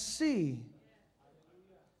and see.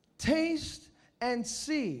 Taste and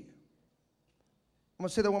see. I'm going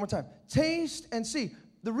to say that one more time. Taste and see.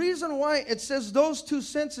 The reason why it says those two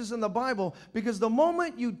senses in the Bible, because the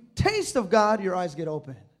moment you taste of God, your eyes get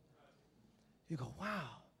open. You go, wow,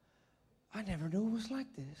 I never knew it was like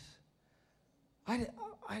this.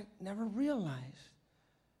 I never realized,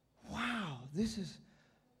 wow, this is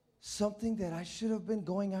something that I should have been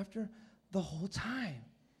going after the whole time.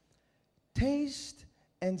 Taste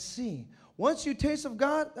and see. Once you taste of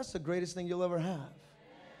God, that's the greatest thing you'll ever have.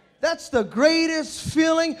 That's the greatest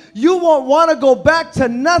feeling. You won't want to go back to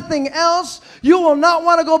nothing else. You will not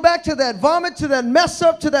want to go back to that vomit, to that mess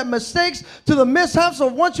up, to that mistakes, to the mishaps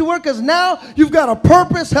of once you work, because now you've got a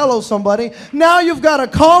purpose. Hello, somebody. Now you've got a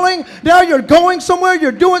calling. Now you're going somewhere.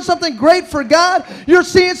 You're doing something great for God. You're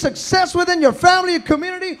seeing success within your family, your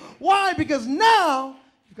community. Why? Because now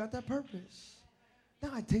you've got that purpose.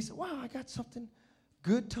 Now I taste it. Wow, I got something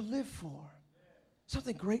good to live for.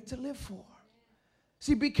 Something great to live for.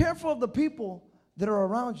 See, be careful of the people that are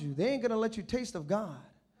around you. They ain't going to let you taste of God.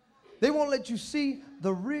 They won't let you see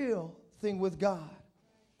the real thing with God.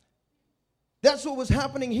 That's what was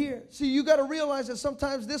happening here. See, you got to realize that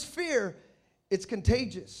sometimes this fear, it's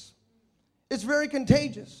contagious. It's very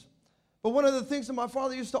contagious. But one of the things that my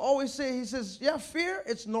father used to always say, he says, yeah, fear,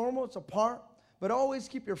 it's normal, it's a part, but always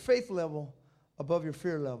keep your faith level above your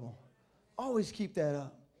fear level. Always keep that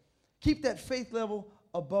up. Keep that faith level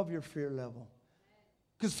above your fear level.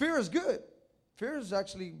 Because fear is good. Fear is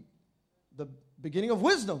actually the beginning of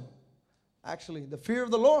wisdom. Actually, the fear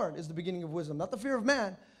of the Lord is the beginning of wisdom. Not the fear of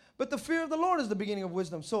man, but the fear of the Lord is the beginning of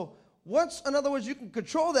wisdom. So once, in other words, you can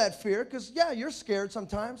control that fear, because, yeah, you're scared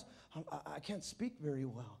sometimes. I can't speak very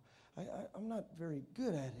well. I'm not very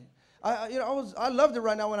good at it. I loved it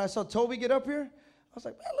right now when I saw Toby get up here. I was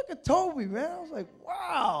like, man, look at Toby, man. I was like,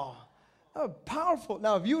 wow, that was powerful.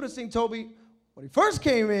 Now, if you would have seen Toby when he first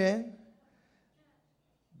came in,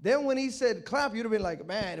 then when he said clap, you'd have been like,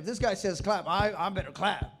 man, if this guy says clap, I better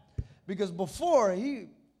clap. Because before, he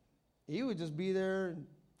would just be there and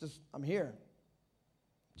just, I'm here.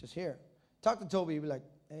 Just here. Talk to Toby, he'd be like,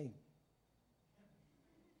 hey.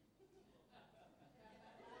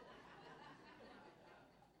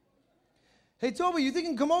 Hey, Toby, you think you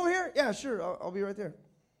can come over here? Yeah, sure, I'll be right there.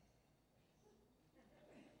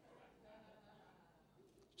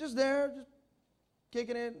 Just there, just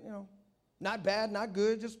kicking it, not bad, not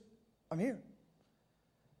good, just, I'm here.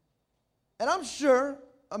 And I'm sure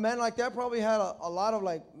a man like that probably had a lot of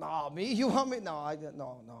like, nah, me, you want me? No, I'm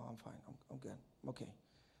fine, I'm good, I'm okay.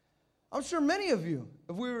 I'm sure many of you,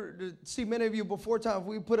 if we were to see many of you before time, if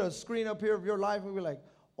we put a screen up here of your life, we'd be like,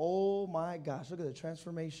 oh my gosh, look at the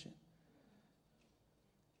transformation.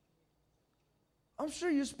 I'm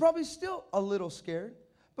sure you're probably still a little scared,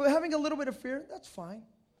 but having a little bit of fear, that's fine.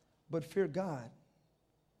 But fear God,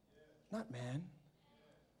 not man.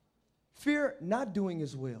 Fear not doing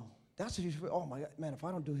his will. That's what you feel. Oh my God, man, if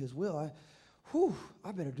I don't do his will, I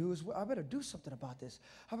better do his will. I better do something about this.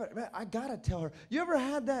 I gotta tell her. You ever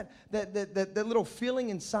had that little feeling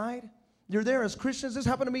inside? You're there as Christians. This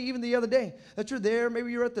happened to me even the other day. That you're there,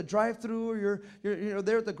 maybe you're at the drive-thru or you're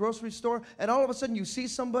there at the grocery store, and all of a sudden you see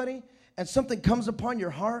somebody, and something comes upon your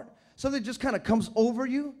heart. Something just kind of comes over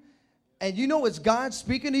you, and you know it's God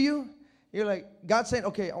speaking to you. You're like, God's saying,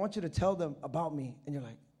 okay, I want you to tell them about me. And you're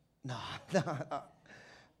like, nah.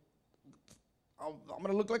 I'm going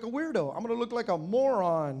to look like a weirdo. I'm going to look like a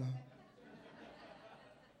moron.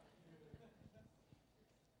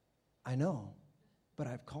 I know, but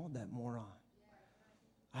I've called that moron.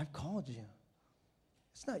 I've called you.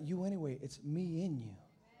 It's not you anyway. It's me in you.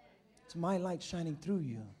 It's my light shining through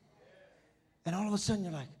you. And all of a sudden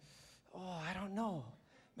you're like, oh, I don't know.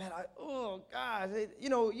 Man, oh, God.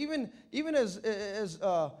 Even as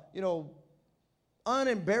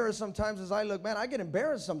unembarrassed sometimes as I look, man, I get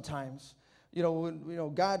embarrassed sometimes.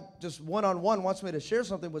 When God just one-on-one wants me to share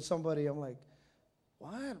something with somebody, I'm like,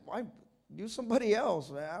 why do somebody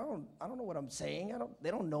else? Man, I don't know what I'm saying.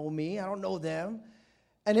 They don't know me. I don't know them.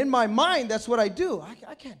 And in my mind, that's what I do.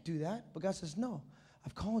 I can't do that. But God says, no,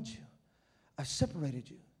 I've called you. I've separated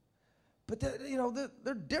you. But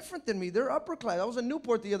they're different than me. They're upper class. I was in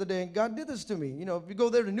Newport the other day, and God did this to me. If you go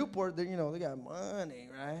there to Newport, they got money,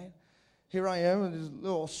 right? Here I am in these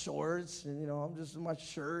little shorts, and I'm just in my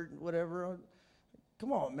shirt, whatever.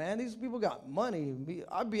 Come on, man. These people got money.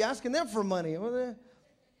 I'd be asking them for money.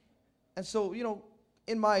 And so,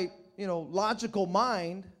 in my, logical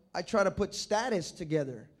mind, I try to put status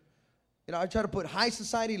together. I try to put high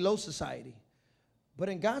society, low society. But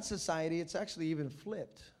in God's society, it's actually even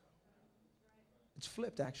flipped. It's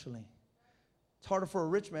flipped, actually. It's harder for a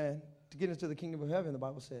rich man to get into the kingdom of heaven, the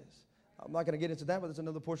Bible says. I'm not going to get into that, but it's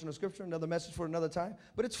another portion of Scripture, another message for another time.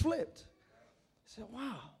 But it's flipped. I said,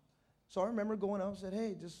 wow. So I remember going up and said,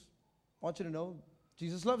 hey, just want you to know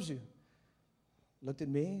Jesus loves you. Looked at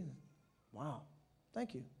me. Wow.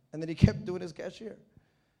 Thank you. And then he kept doing his cashier.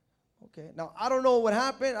 Okay. Now, I don't know what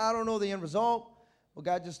happened. I don't know the end result. But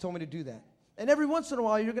God just told me to do that. And every once in a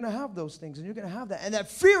while, you're going to have those things, and you're going to have that. And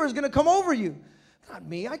that fear is going to come over you. Not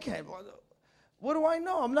me. I can't. What do I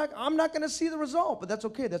know? I'm not going to see the result, but that's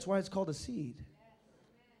okay. That's why it's called a seed.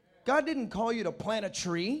 God didn't call you to plant a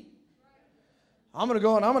tree. I'm going to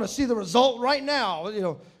go and I'm going to see the result right now.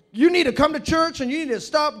 You need to come to church and you need to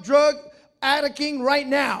stop drug addicting right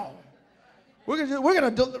now. We're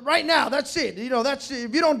going to do right now. That's it. That's it.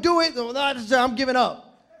 If you don't do it, I'm giving up.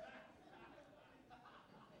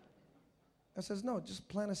 I says, no, just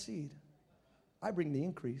plant a seed. I bring the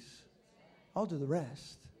increase. I'll do the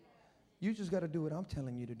rest. You just got to do what I'm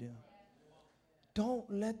telling you to do. Don't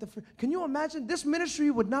let the fear. Can you imagine? This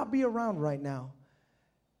ministry would not be around right now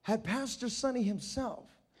had Pastor Sonny himself.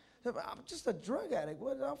 I'm just a drug addict.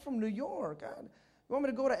 I'm from New York. You want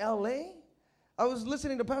me to go to L.A.? I was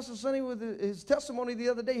listening to Pastor Sonny with his testimony the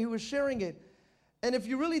other day. He was sharing it. And if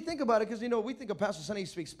you really think about it, because, we think of Pastor Sonny, he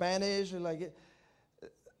speaks Spanish.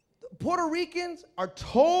 Puerto Ricans are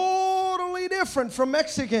totally different from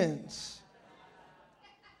Mexicans.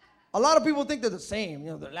 A lot of people think they're the same.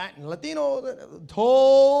 They're Latin, Latino,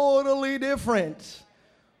 totally different.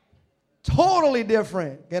 Totally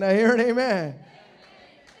different. Can I hear an amen?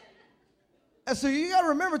 And so you got to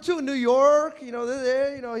remember, too, New York, he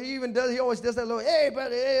always does that little, hey,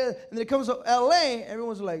 buddy, and then it comes to L.A.,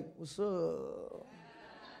 everyone's like, what's up?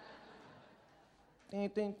 Ding,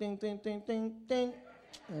 ding, ding, ding, ding, ding, ding.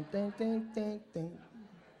 Ding, ding, ding, ding.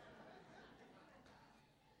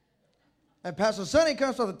 And Pastor Sonny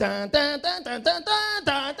comes with the dun dun dun dun dun dun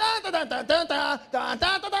dun dun dun dun dun dun dun dun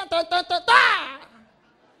dun dun dun dun dun.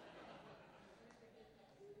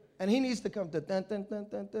 And he needs to come to dun dun dun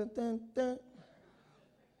dun dun dun dun.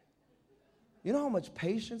 You know how much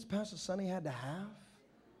patience Pastor Sonny had to have?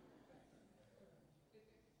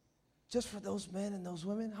 Just for those men and those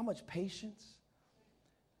women, how much patience?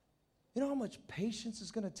 You know how much patience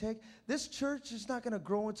it's going to take? This church is not going to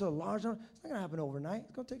grow into a large number. It's not going to happen overnight.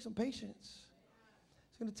 It's going to take some patience.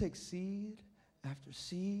 It's going to take seed after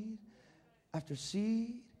seed after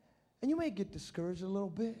seed. And you may get discouraged a little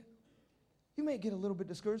bit. You may get a little bit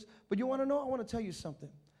discouraged. But you want to know? I want to tell you something.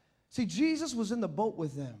 See, Jesus was in the boat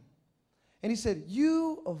with them. And he said,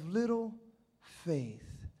 you of little faith.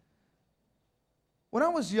 When I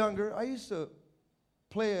was younger, I used to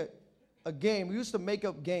play a game. We used to make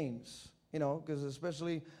up games, you know, because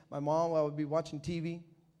especially my mom, I would be watching TV.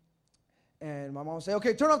 And my mom would say,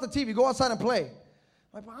 okay, turn off the TV, go outside and play. I'm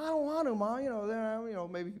like, but I don't want to, Mom. You know, they're, you know,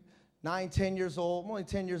 maybe 9, 10 years old. I'm only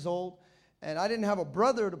 10 years old. And I didn't have a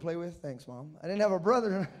brother to play with. Thanks, Mom. I didn't have a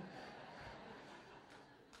brother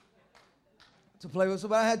to play with,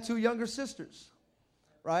 but I had 2 younger sisters,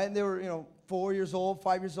 right? And they were, you know, 4 years old,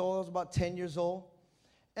 5 years old. I was about 10 years old.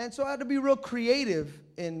 And so I had to be real creative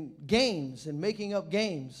in games and making up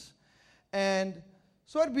games. And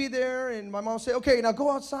so I'd be there, and my mom would say, okay, now go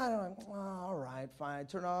outside. And I'm like, oh, all right, fine.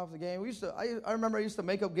 Turn off the game. I remember I used to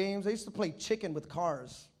make up games. I used to play chicken with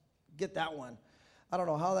cars. Get that one. I don't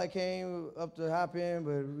know how that came up to happen,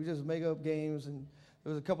 but we just make up games. And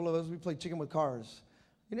there was a couple of us, we played chicken with cars.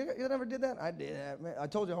 You never did that? I did that. Man, I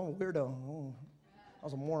told you I'm a weirdo. Oh, I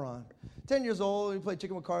was a moron. 10 years old, we play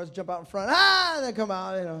chicken with cars, jump out in front, and then come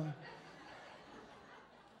out, you know.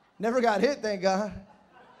 Never got hit, thank God.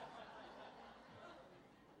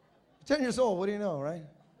 10 years old, what do you know, right?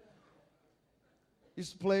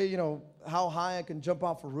 Used to play, you know, how high I can jump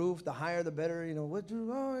off a roof. The higher, the better, you know.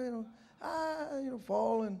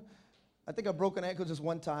 Fall. And I think I broke an ankle just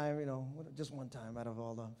one time, you know, just one time out of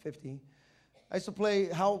all the 50. I used to play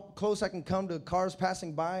how close I can come to cars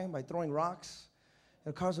passing by throwing rocks.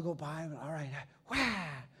 And the cars would go by, and, all right, wow.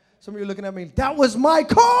 Some of you are looking at me, that was my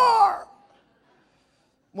car.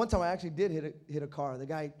 One time I actually did hit a car. The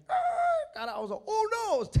guy got out. I was like, oh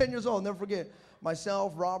no, I was 10 years old. I'll never forget.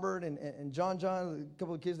 Myself, Robert, and John, a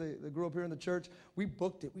couple of kids that grew up here in the church, we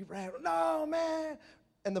booked it. We ran, no, man.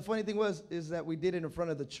 And the funny thing is that we did it in front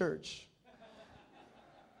of the church.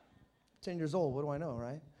 10 years old, what do I know,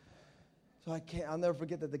 right? So I'll never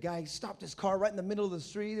forget that the guy stopped his car right in the middle of the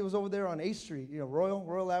street. It was over there on 8th Street, you know,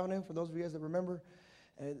 Royal Avenue, for those of you guys that remember.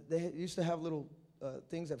 And they used to have little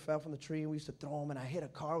things that fell from the tree, and we used to throw them, and I hit a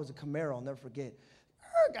car. It was a Camaro, I'll never forget.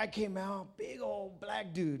 A guy came out, big old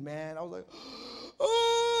black dude, man. I was like,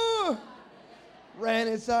 oh! Ran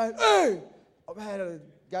inside, hey! A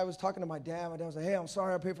guy was talking to my dad. My dad was like, hey, I'm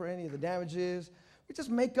sorry I paid for any of the damages. We just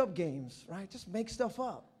make up games, right? Just make stuff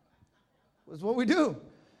up. That's what we do.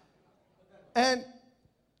 And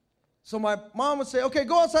so my mom would say, okay,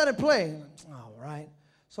 go outside and play. All right.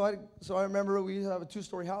 So I remember we used to have a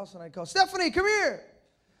 2-story house, and I'd call, Stephanie, come here.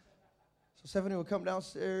 So Stephanie would come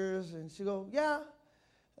downstairs, and she'd go, yeah.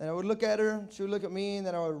 And I would look at her, she would look at me, and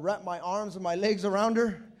then I would wrap my arms and my legs around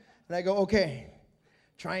her, and I'd go, okay,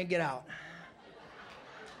 try and get out.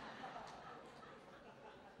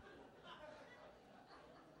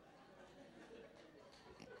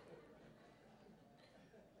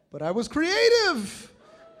 But I was creative.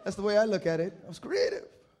 That's the way I look at it. I was creative.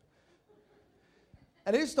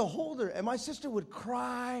 And I used to hold her, and my sister would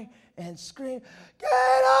cry and scream, get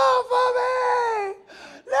off of me!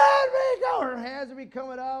 Let me go! Her hands would be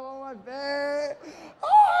coming up on my bed.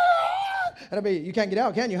 Ah! And I'd be, you can't get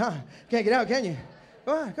out, can you, huh? Can't get out, can you?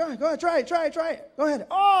 Go ahead, try it. Go ahead.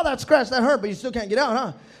 Oh, that scratch, that hurt, but you still can't get out,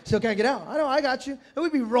 huh? Still can't get out. I know, I got you. And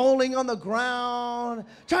we'd be rolling on the ground.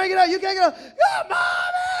 Trying to get out, you can't get out. Oh,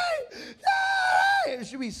 Mommy! Yeah! And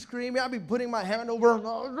she'd be screaming. I'd be putting my hand over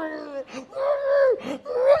her.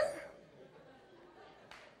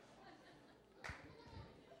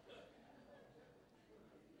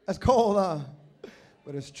 That's cold, huh?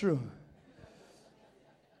 But it's true.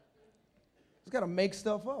 Got to make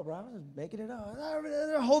stuff up, right? I'm just making it up.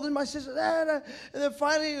 They're holding my sister. And then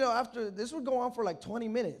finally, you know, after this would go on for like 20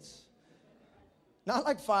 minutes. Not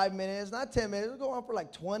like 5 minutes, not 10 minutes. It would go on for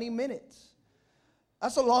like 20 minutes.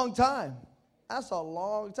 That's a long time. That's a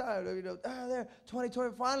long time. You know, there,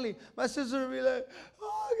 20. Finally, my sister would be like,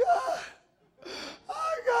 oh, God.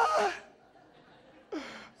 Oh, God.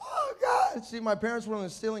 Oh, God. See, my parents were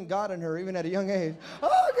instilling God in her even at a young age.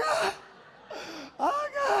 Oh, God. Oh,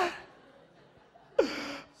 God.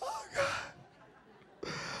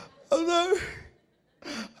 Oh, God.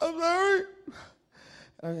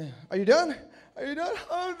 you done? Are you done?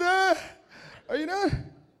 I'm done. Are you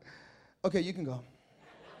done? Okay, you can go.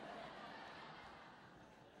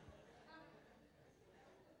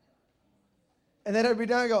 And then every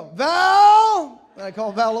time I go, Val! And I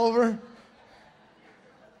call Val over.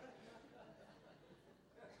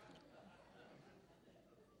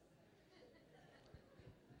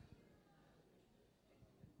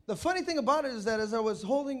 The funny thing about it is that as I was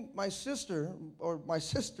holding my sister, or my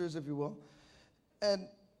sisters, if you will, and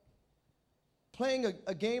playing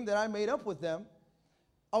a game that I made up with them,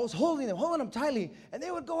 I was holding them tightly, and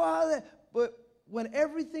they would go out of there. But when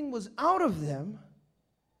everything was out of them,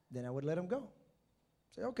 then I would let them go.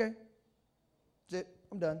 Say, okay, that's it,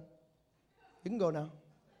 I'm done. You can go now.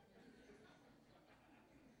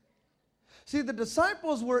 See, the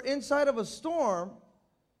disciples were inside of a storm,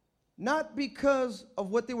 not because of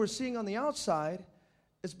what they were seeing on the outside,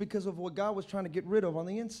 it's because of what God was trying to get rid of on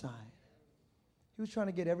the inside. He was trying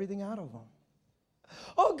to get everything out of them.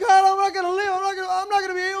 Oh God, I'm not going to live. I'm not going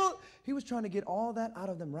to be able. He was trying to get all that out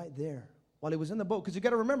of them right there while he was in the boat. Because you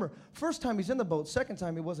got to remember, first time he's in the boat, second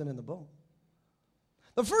time he wasn't in the boat.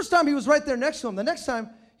 The first time he was right there next to him. The next time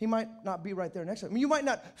he might not be right there next to him. You might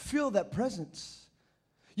not feel that presence.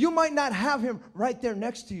 You might not have him right there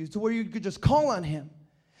next to you to where you could just call on him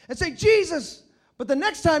and say, Jesus. But the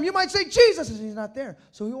next time you might say, Jesus, and he's not there.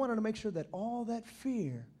 So he wanted to make sure that all that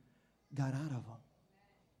fear got out of him.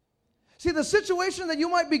 See, the situation that you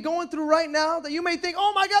might be going through right now, that you may think,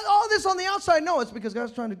 oh my God, all this on the outside. No, it's because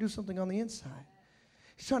God's trying to do something on the inside.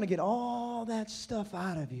 He's trying to get all that stuff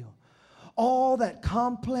out of you. All that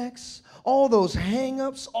complex, all those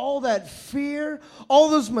hang-ups, all that fear, all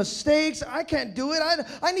those mistakes. I can't do it.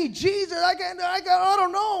 I need Jesus. I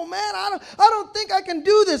don't know, man. I don't think I can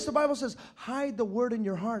do this. The Bible says, hide the word in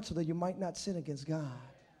your heart so that you might not sin against God.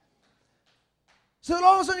 So then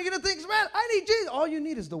all of a sudden you're going to think, man, I need Jesus. All you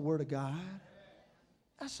need is the word of God.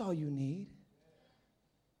 That's all you need.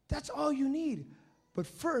 That's all you need. But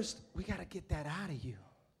first, we got to get that out of you.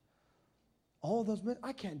 All those men,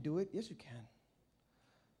 I can't do it. Yes, you can.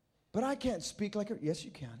 But I can't speak like her. Yes,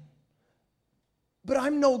 you can. But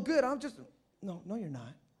I'm no good. No, you're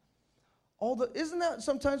not. Isn't that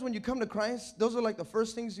sometimes when you come to Christ, those are like the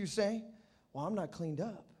first things you say? Well, I'm not cleaned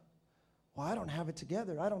up. Well, I don't have it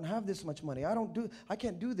together. I don't have this much money. I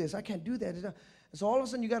can't do this. I can't do that. And so all of a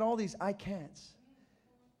sudden you got all these I can'ts.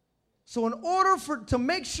 So in order to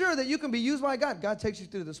make sure that you can be used by God, God takes you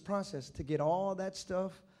through this process to get all that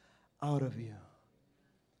stuff out of you.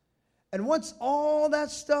 And once all that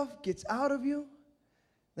stuff gets out of you,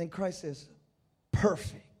 then Christ says,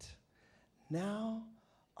 perfect. Now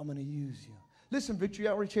I'm going to use you. Listen, Victory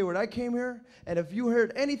Outreach Hayward, I came here, and if you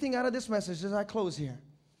heard anything out of this message as I close here,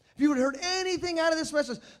 if you had heard anything out of this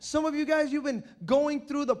message, some of you guys, you've been going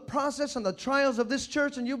through the process and the trials of this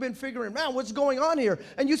church, and you've been figuring, man, what's going on here?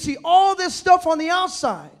 And you see all this stuff on the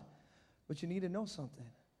outside. But you need to know something.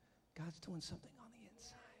 God's doing something on the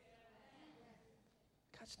inside.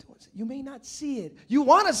 God's doing something. You may not see it. You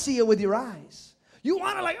want to see it with your eyes. You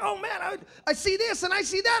want to oh, man, I see this, and I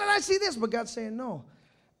see that, and I see this. But God's saying, no,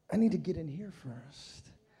 I need to get in here first.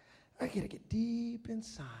 I got to get deep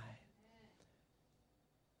inside.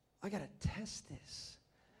 I got to test this.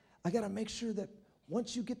 I got to make sure that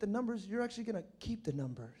once you get the numbers, you're actually going to keep the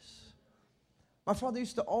numbers. My father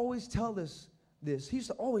used to always tell us this. He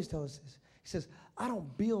used to always tell us this. He says, I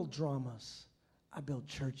don't build dramas. I build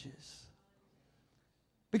churches.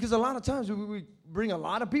 Because a lot of times we bring a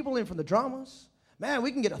lot of people in from the dramas. Man,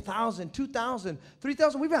 we can get 1,000, 2,000,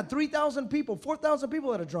 3,000. We've had 3,000 people, 4,000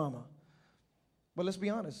 people at a drama. But let's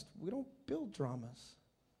be honest. We don't build dramas.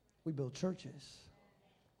 We build churches.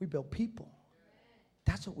 We build people.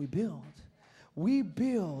 That's what we build. We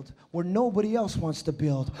build where nobody else wants to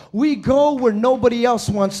build. We go where nobody else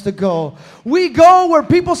wants to go. We go where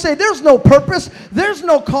people say there's no purpose, there's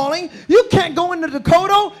no calling. You can't go into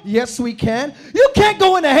Dakota. Yes, we can. You can't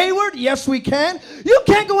go into Hayward. Yes, we can. You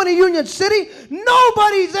can't go into Union City.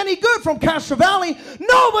 Nobody's any good from Castro Valley.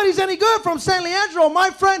 Nobody's any good from San Leandro,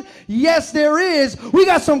 my friend. Yes, there is. We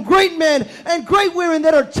got some great men and great women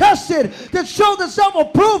that are tested, that show themselves a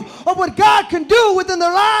proof of what God can do within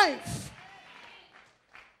their life.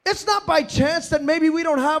 It's not by chance that maybe we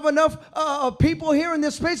don't have enough people here in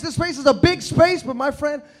this space. This space is a big space, but my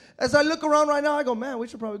friend, as I look around right now, I go, man, we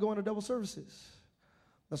should probably go into double services.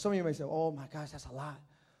 Now, some of you may say, oh, my gosh, that's a lot.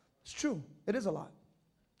 It's true. It is a lot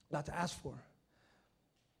to ask for.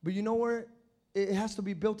 But you know where it has to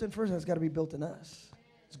be built in first? It's got to be built in us.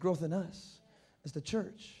 It's growth in us. It's the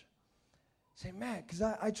church. Say, man, because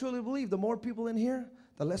I truly believe the more people in here,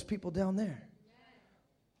 the less people down there.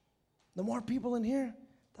 The more people in here,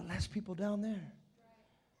 the less people down there.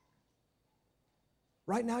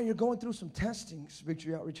 Right now, you're going through some testings.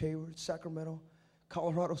 Victory Outreach Hayward, Sacramento,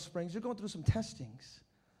 Colorado Springs. You're going through some testings.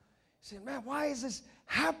 You say, man, why is this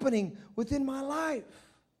happening within my life?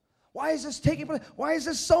 Why is this taking place? Why is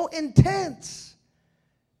this so intense?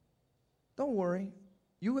 Don't worry.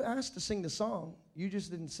 You were asked to sing the song. You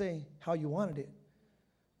just didn't say how you wanted it.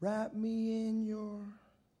 Wrap me in your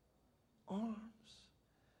arms.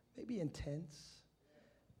 Maybe intense.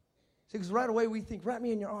 See, because right away we think, wrap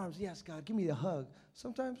me in your arms. Yes, God, give me a hug.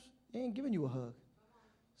 Sometimes he ain't giving you a hug.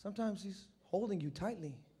 Sometimes he's holding you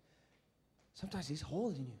tightly. Sometimes he's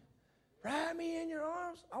holding you. Wrap me in your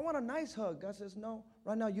arms. I want a nice hug. God says, no,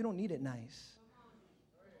 right now you don't need it nice.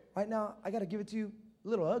 Right now, I got to give it to you a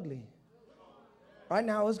little ugly. Right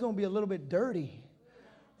now, it's going to be a little bit dirty.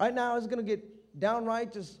 Right now, it's going to get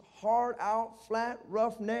downright just hard out, flat,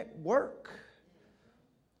 rough neck work.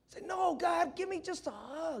 Say, no, God, give me just a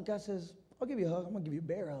hug. God says, I'll give you a hug. I'm going to give you a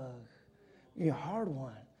bear hug. Give you a hard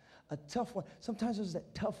one, a tough one. Sometimes there's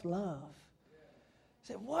that tough love.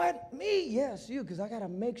 Say, what? Me? Yes, you, because I got to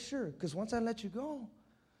make sure. Because once I let you go,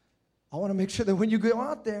 I want to make sure that when you go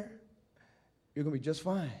out there, you're going to be just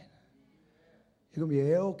fine. You're going to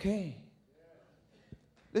be okay.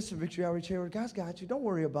 Listen, Victory Outreach Hayward, God's got you. Don't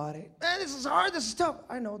worry about it. Man, this is hard. This is tough.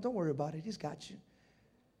 I know. Don't worry about it. He's got you.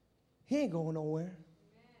 He ain't going nowhere.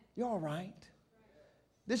 You're all right.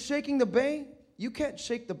 This shaking the bay, you can't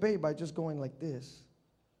shake the bay by just going like this.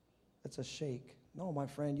 That's a shake. No, my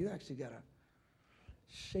friend, you actually got to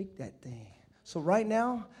shake that thing. So right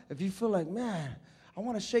now, if you feel like, man, I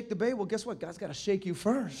want to shake the bay, well, guess what? God's got to shake you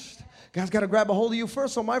first. God's got to grab a hold of you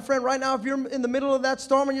first. So my friend, right now, if you're in the middle of that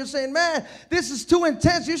storm and you're saying, man, this is too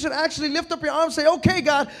intense, you should actually lift up your arms and say, okay,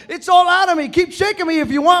 God, it's all out of me. Keep shaking me if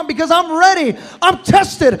you want, because I'm ready. I'm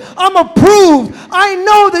tested. I'm approved. I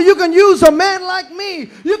know that you can use a man like me.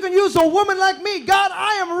 You can use a woman like me. God,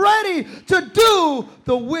 I am ready to do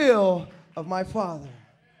the will of my Father.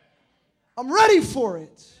 I'm ready for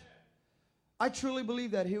it. I truly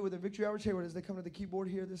believe that here with the Victory Outreach Hayward as they come to the keyboard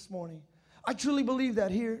here this morning. I truly believe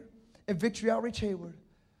that here at Victory Outreach Hayward,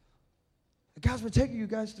 that God's been taking you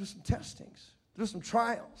guys through some testings, through some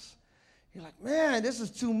trials. You're like, man, this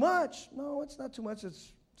is too much. No, it's not too much.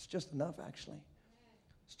 It's just enough, actually.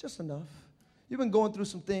 It's just enough. You've been going through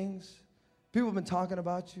some things. People have been talking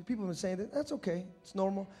about you. People have been saying that. That's okay. It's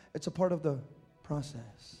normal. It's a part of the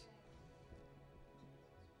process.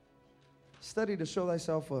 Study to show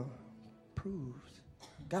thyself approved.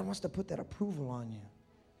 God wants to put that approval on you.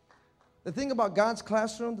 The thing about God's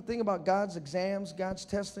classroom, the thing about God's exams, God's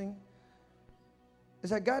testing, is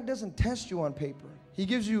that God doesn't test you on paper. He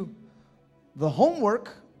gives you the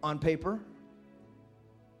homework on paper.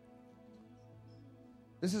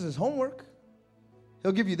 This is his homework.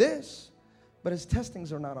 He'll give you this, but his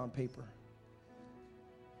testings are not on paper.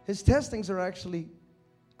 His testings are actually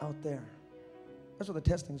out there. That's what the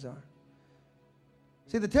testings are.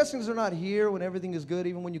 See, the testings are not here when everything is good,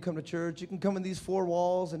 even when you come to church. You can come in these four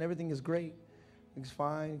walls and everything is great. Everything's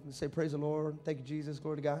fine. You can say, praise the Lord. Thank you, Jesus.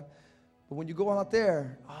 Glory to God. But when you go out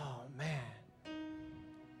there, oh, man,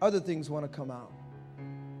 other things want to come out.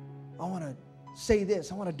 I want to say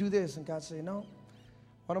this. I want to do this. And God say, no.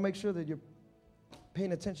 I want to make sure that you're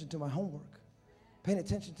paying attention to my homework, paying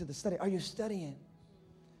attention to the study. Are you studying?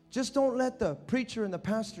 Just don't let the preacher and the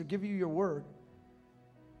pastor give you your word.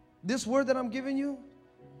 This word that I'm giving you,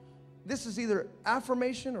 this is either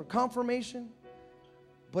affirmation or confirmation,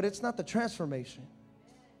 but it's not the transformation.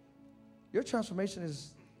 Your transformation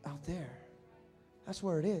is out there. That's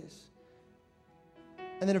where it is.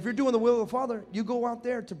 And then if you're doing the will of the Father, you go out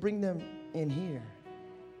there to bring them in here.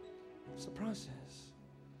 It's the process.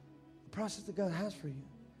 The process that God has for you.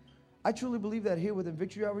 I truly believe that here within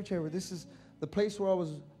Victory Outreach Hayward, this is the place where I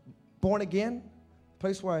was born again, the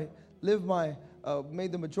place where I lived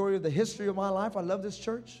made the majority of the history of my life. I love this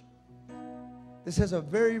church. This has a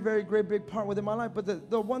very, very great big part within my life. But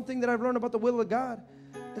the one thing that I've learned about the will of God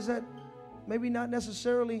is that maybe not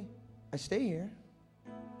necessarily I stay here.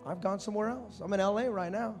 I've gone somewhere else. I'm in LA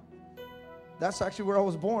right now. That's actually where I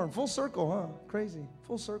was born. Full circle, huh? Crazy.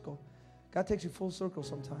 Full circle. God takes you full circle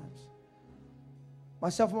sometimes.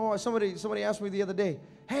 Myself and my wife, somebody asked me the other day,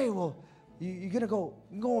 hey, well, you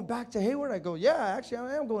going back to Hayward? I go, yeah, actually,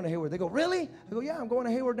 I am going to Hayward. They go, really? I go, yeah, I'm going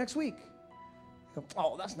to Hayward next week. They go,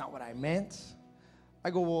 oh, that's not what I meant. I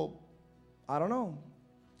go, well, I don't know.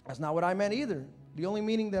 That's not what I meant either. The only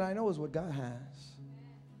meaning that I know is what God has.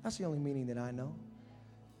 That's the only meaning that I know.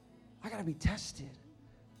 I got to be tested.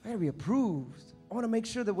 I got to be approved. I want to make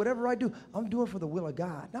sure that whatever I do, I'm doing for the will of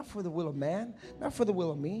God, not for the will of man, not for the will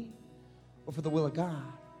of me, but for the will of God.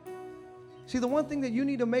 See, the one thing that you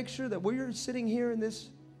need to make sure that when you're sitting here in this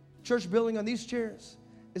church building on these chairs,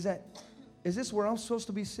 is that, is this where I'm supposed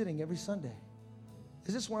to be sitting every Sunday?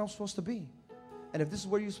 Is this where I'm supposed to be? And if this is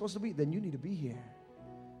where you're supposed to be, then you need to be here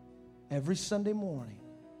every Sunday morning.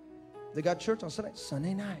 They got church on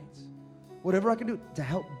Sunday nights. Whatever I can do to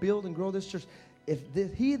help build and grow this church.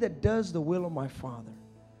 He that does the will of my Father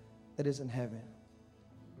that is in heaven,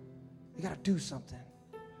 you got to do something.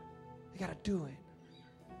 You got to do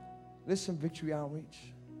it. Listen, Victory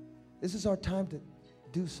Outreach. This is our time to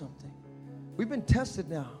do something. We've been tested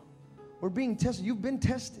now. We're being tested. You've been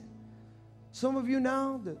tested. Some of you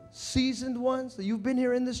now, the seasoned ones, that you've been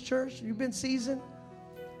here in this church, you've been seasoned.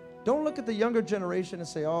 Don't look at the younger generation and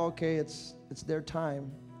say, oh, okay, it's their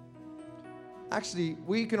time. Actually,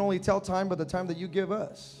 we can only tell time by the time that you give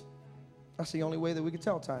us. That's the only way that we can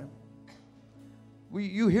tell time.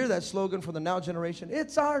 You hear that slogan from the now generation,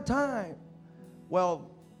 it's our time. Well,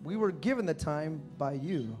 we were given the time by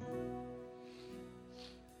you.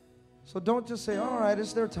 So don't just say, all right,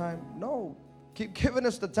 it's their time. No, keep giving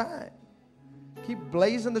us the time. Keep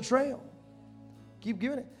blazing the trail. Keep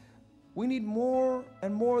giving it. We need more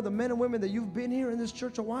and more of the men and women that you've been here in this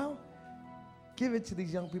church a while. Give it to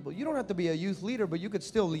these young people. You don't have to be a youth leader, but you could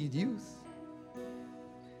still lead youth.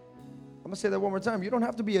 I'm going to say that one more time. You don't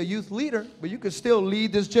have to be a youth leader, but you could still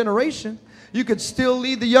lead this generation. You could still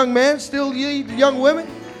lead the young men, still lead the young women.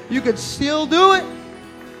 You could still do it.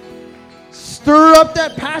 Stir up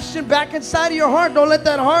that passion back inside of your heart. Don't let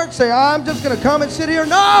that heart say, I'm just going to come and sit here.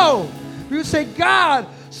 No. You say, God,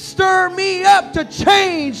 stir me up to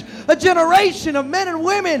change a generation of men and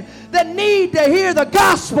women that need to hear the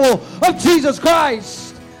gospel of Jesus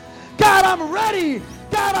Christ. God, I'm ready.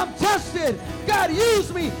 God, I'm tested. God,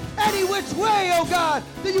 use me any which way, oh God,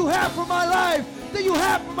 that you have for my life, that you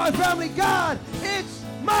have for my family. God, it's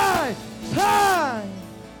my time.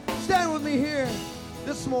 Stand with me here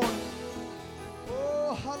this morning.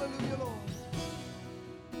 Oh, hallelujah, Lord.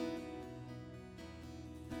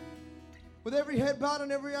 With every head bowed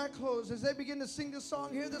and every eye closed, as they begin to sing this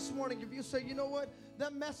song here this morning, if you say, you know what,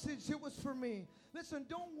 that message, it was for me. Listen,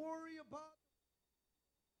 don't worry about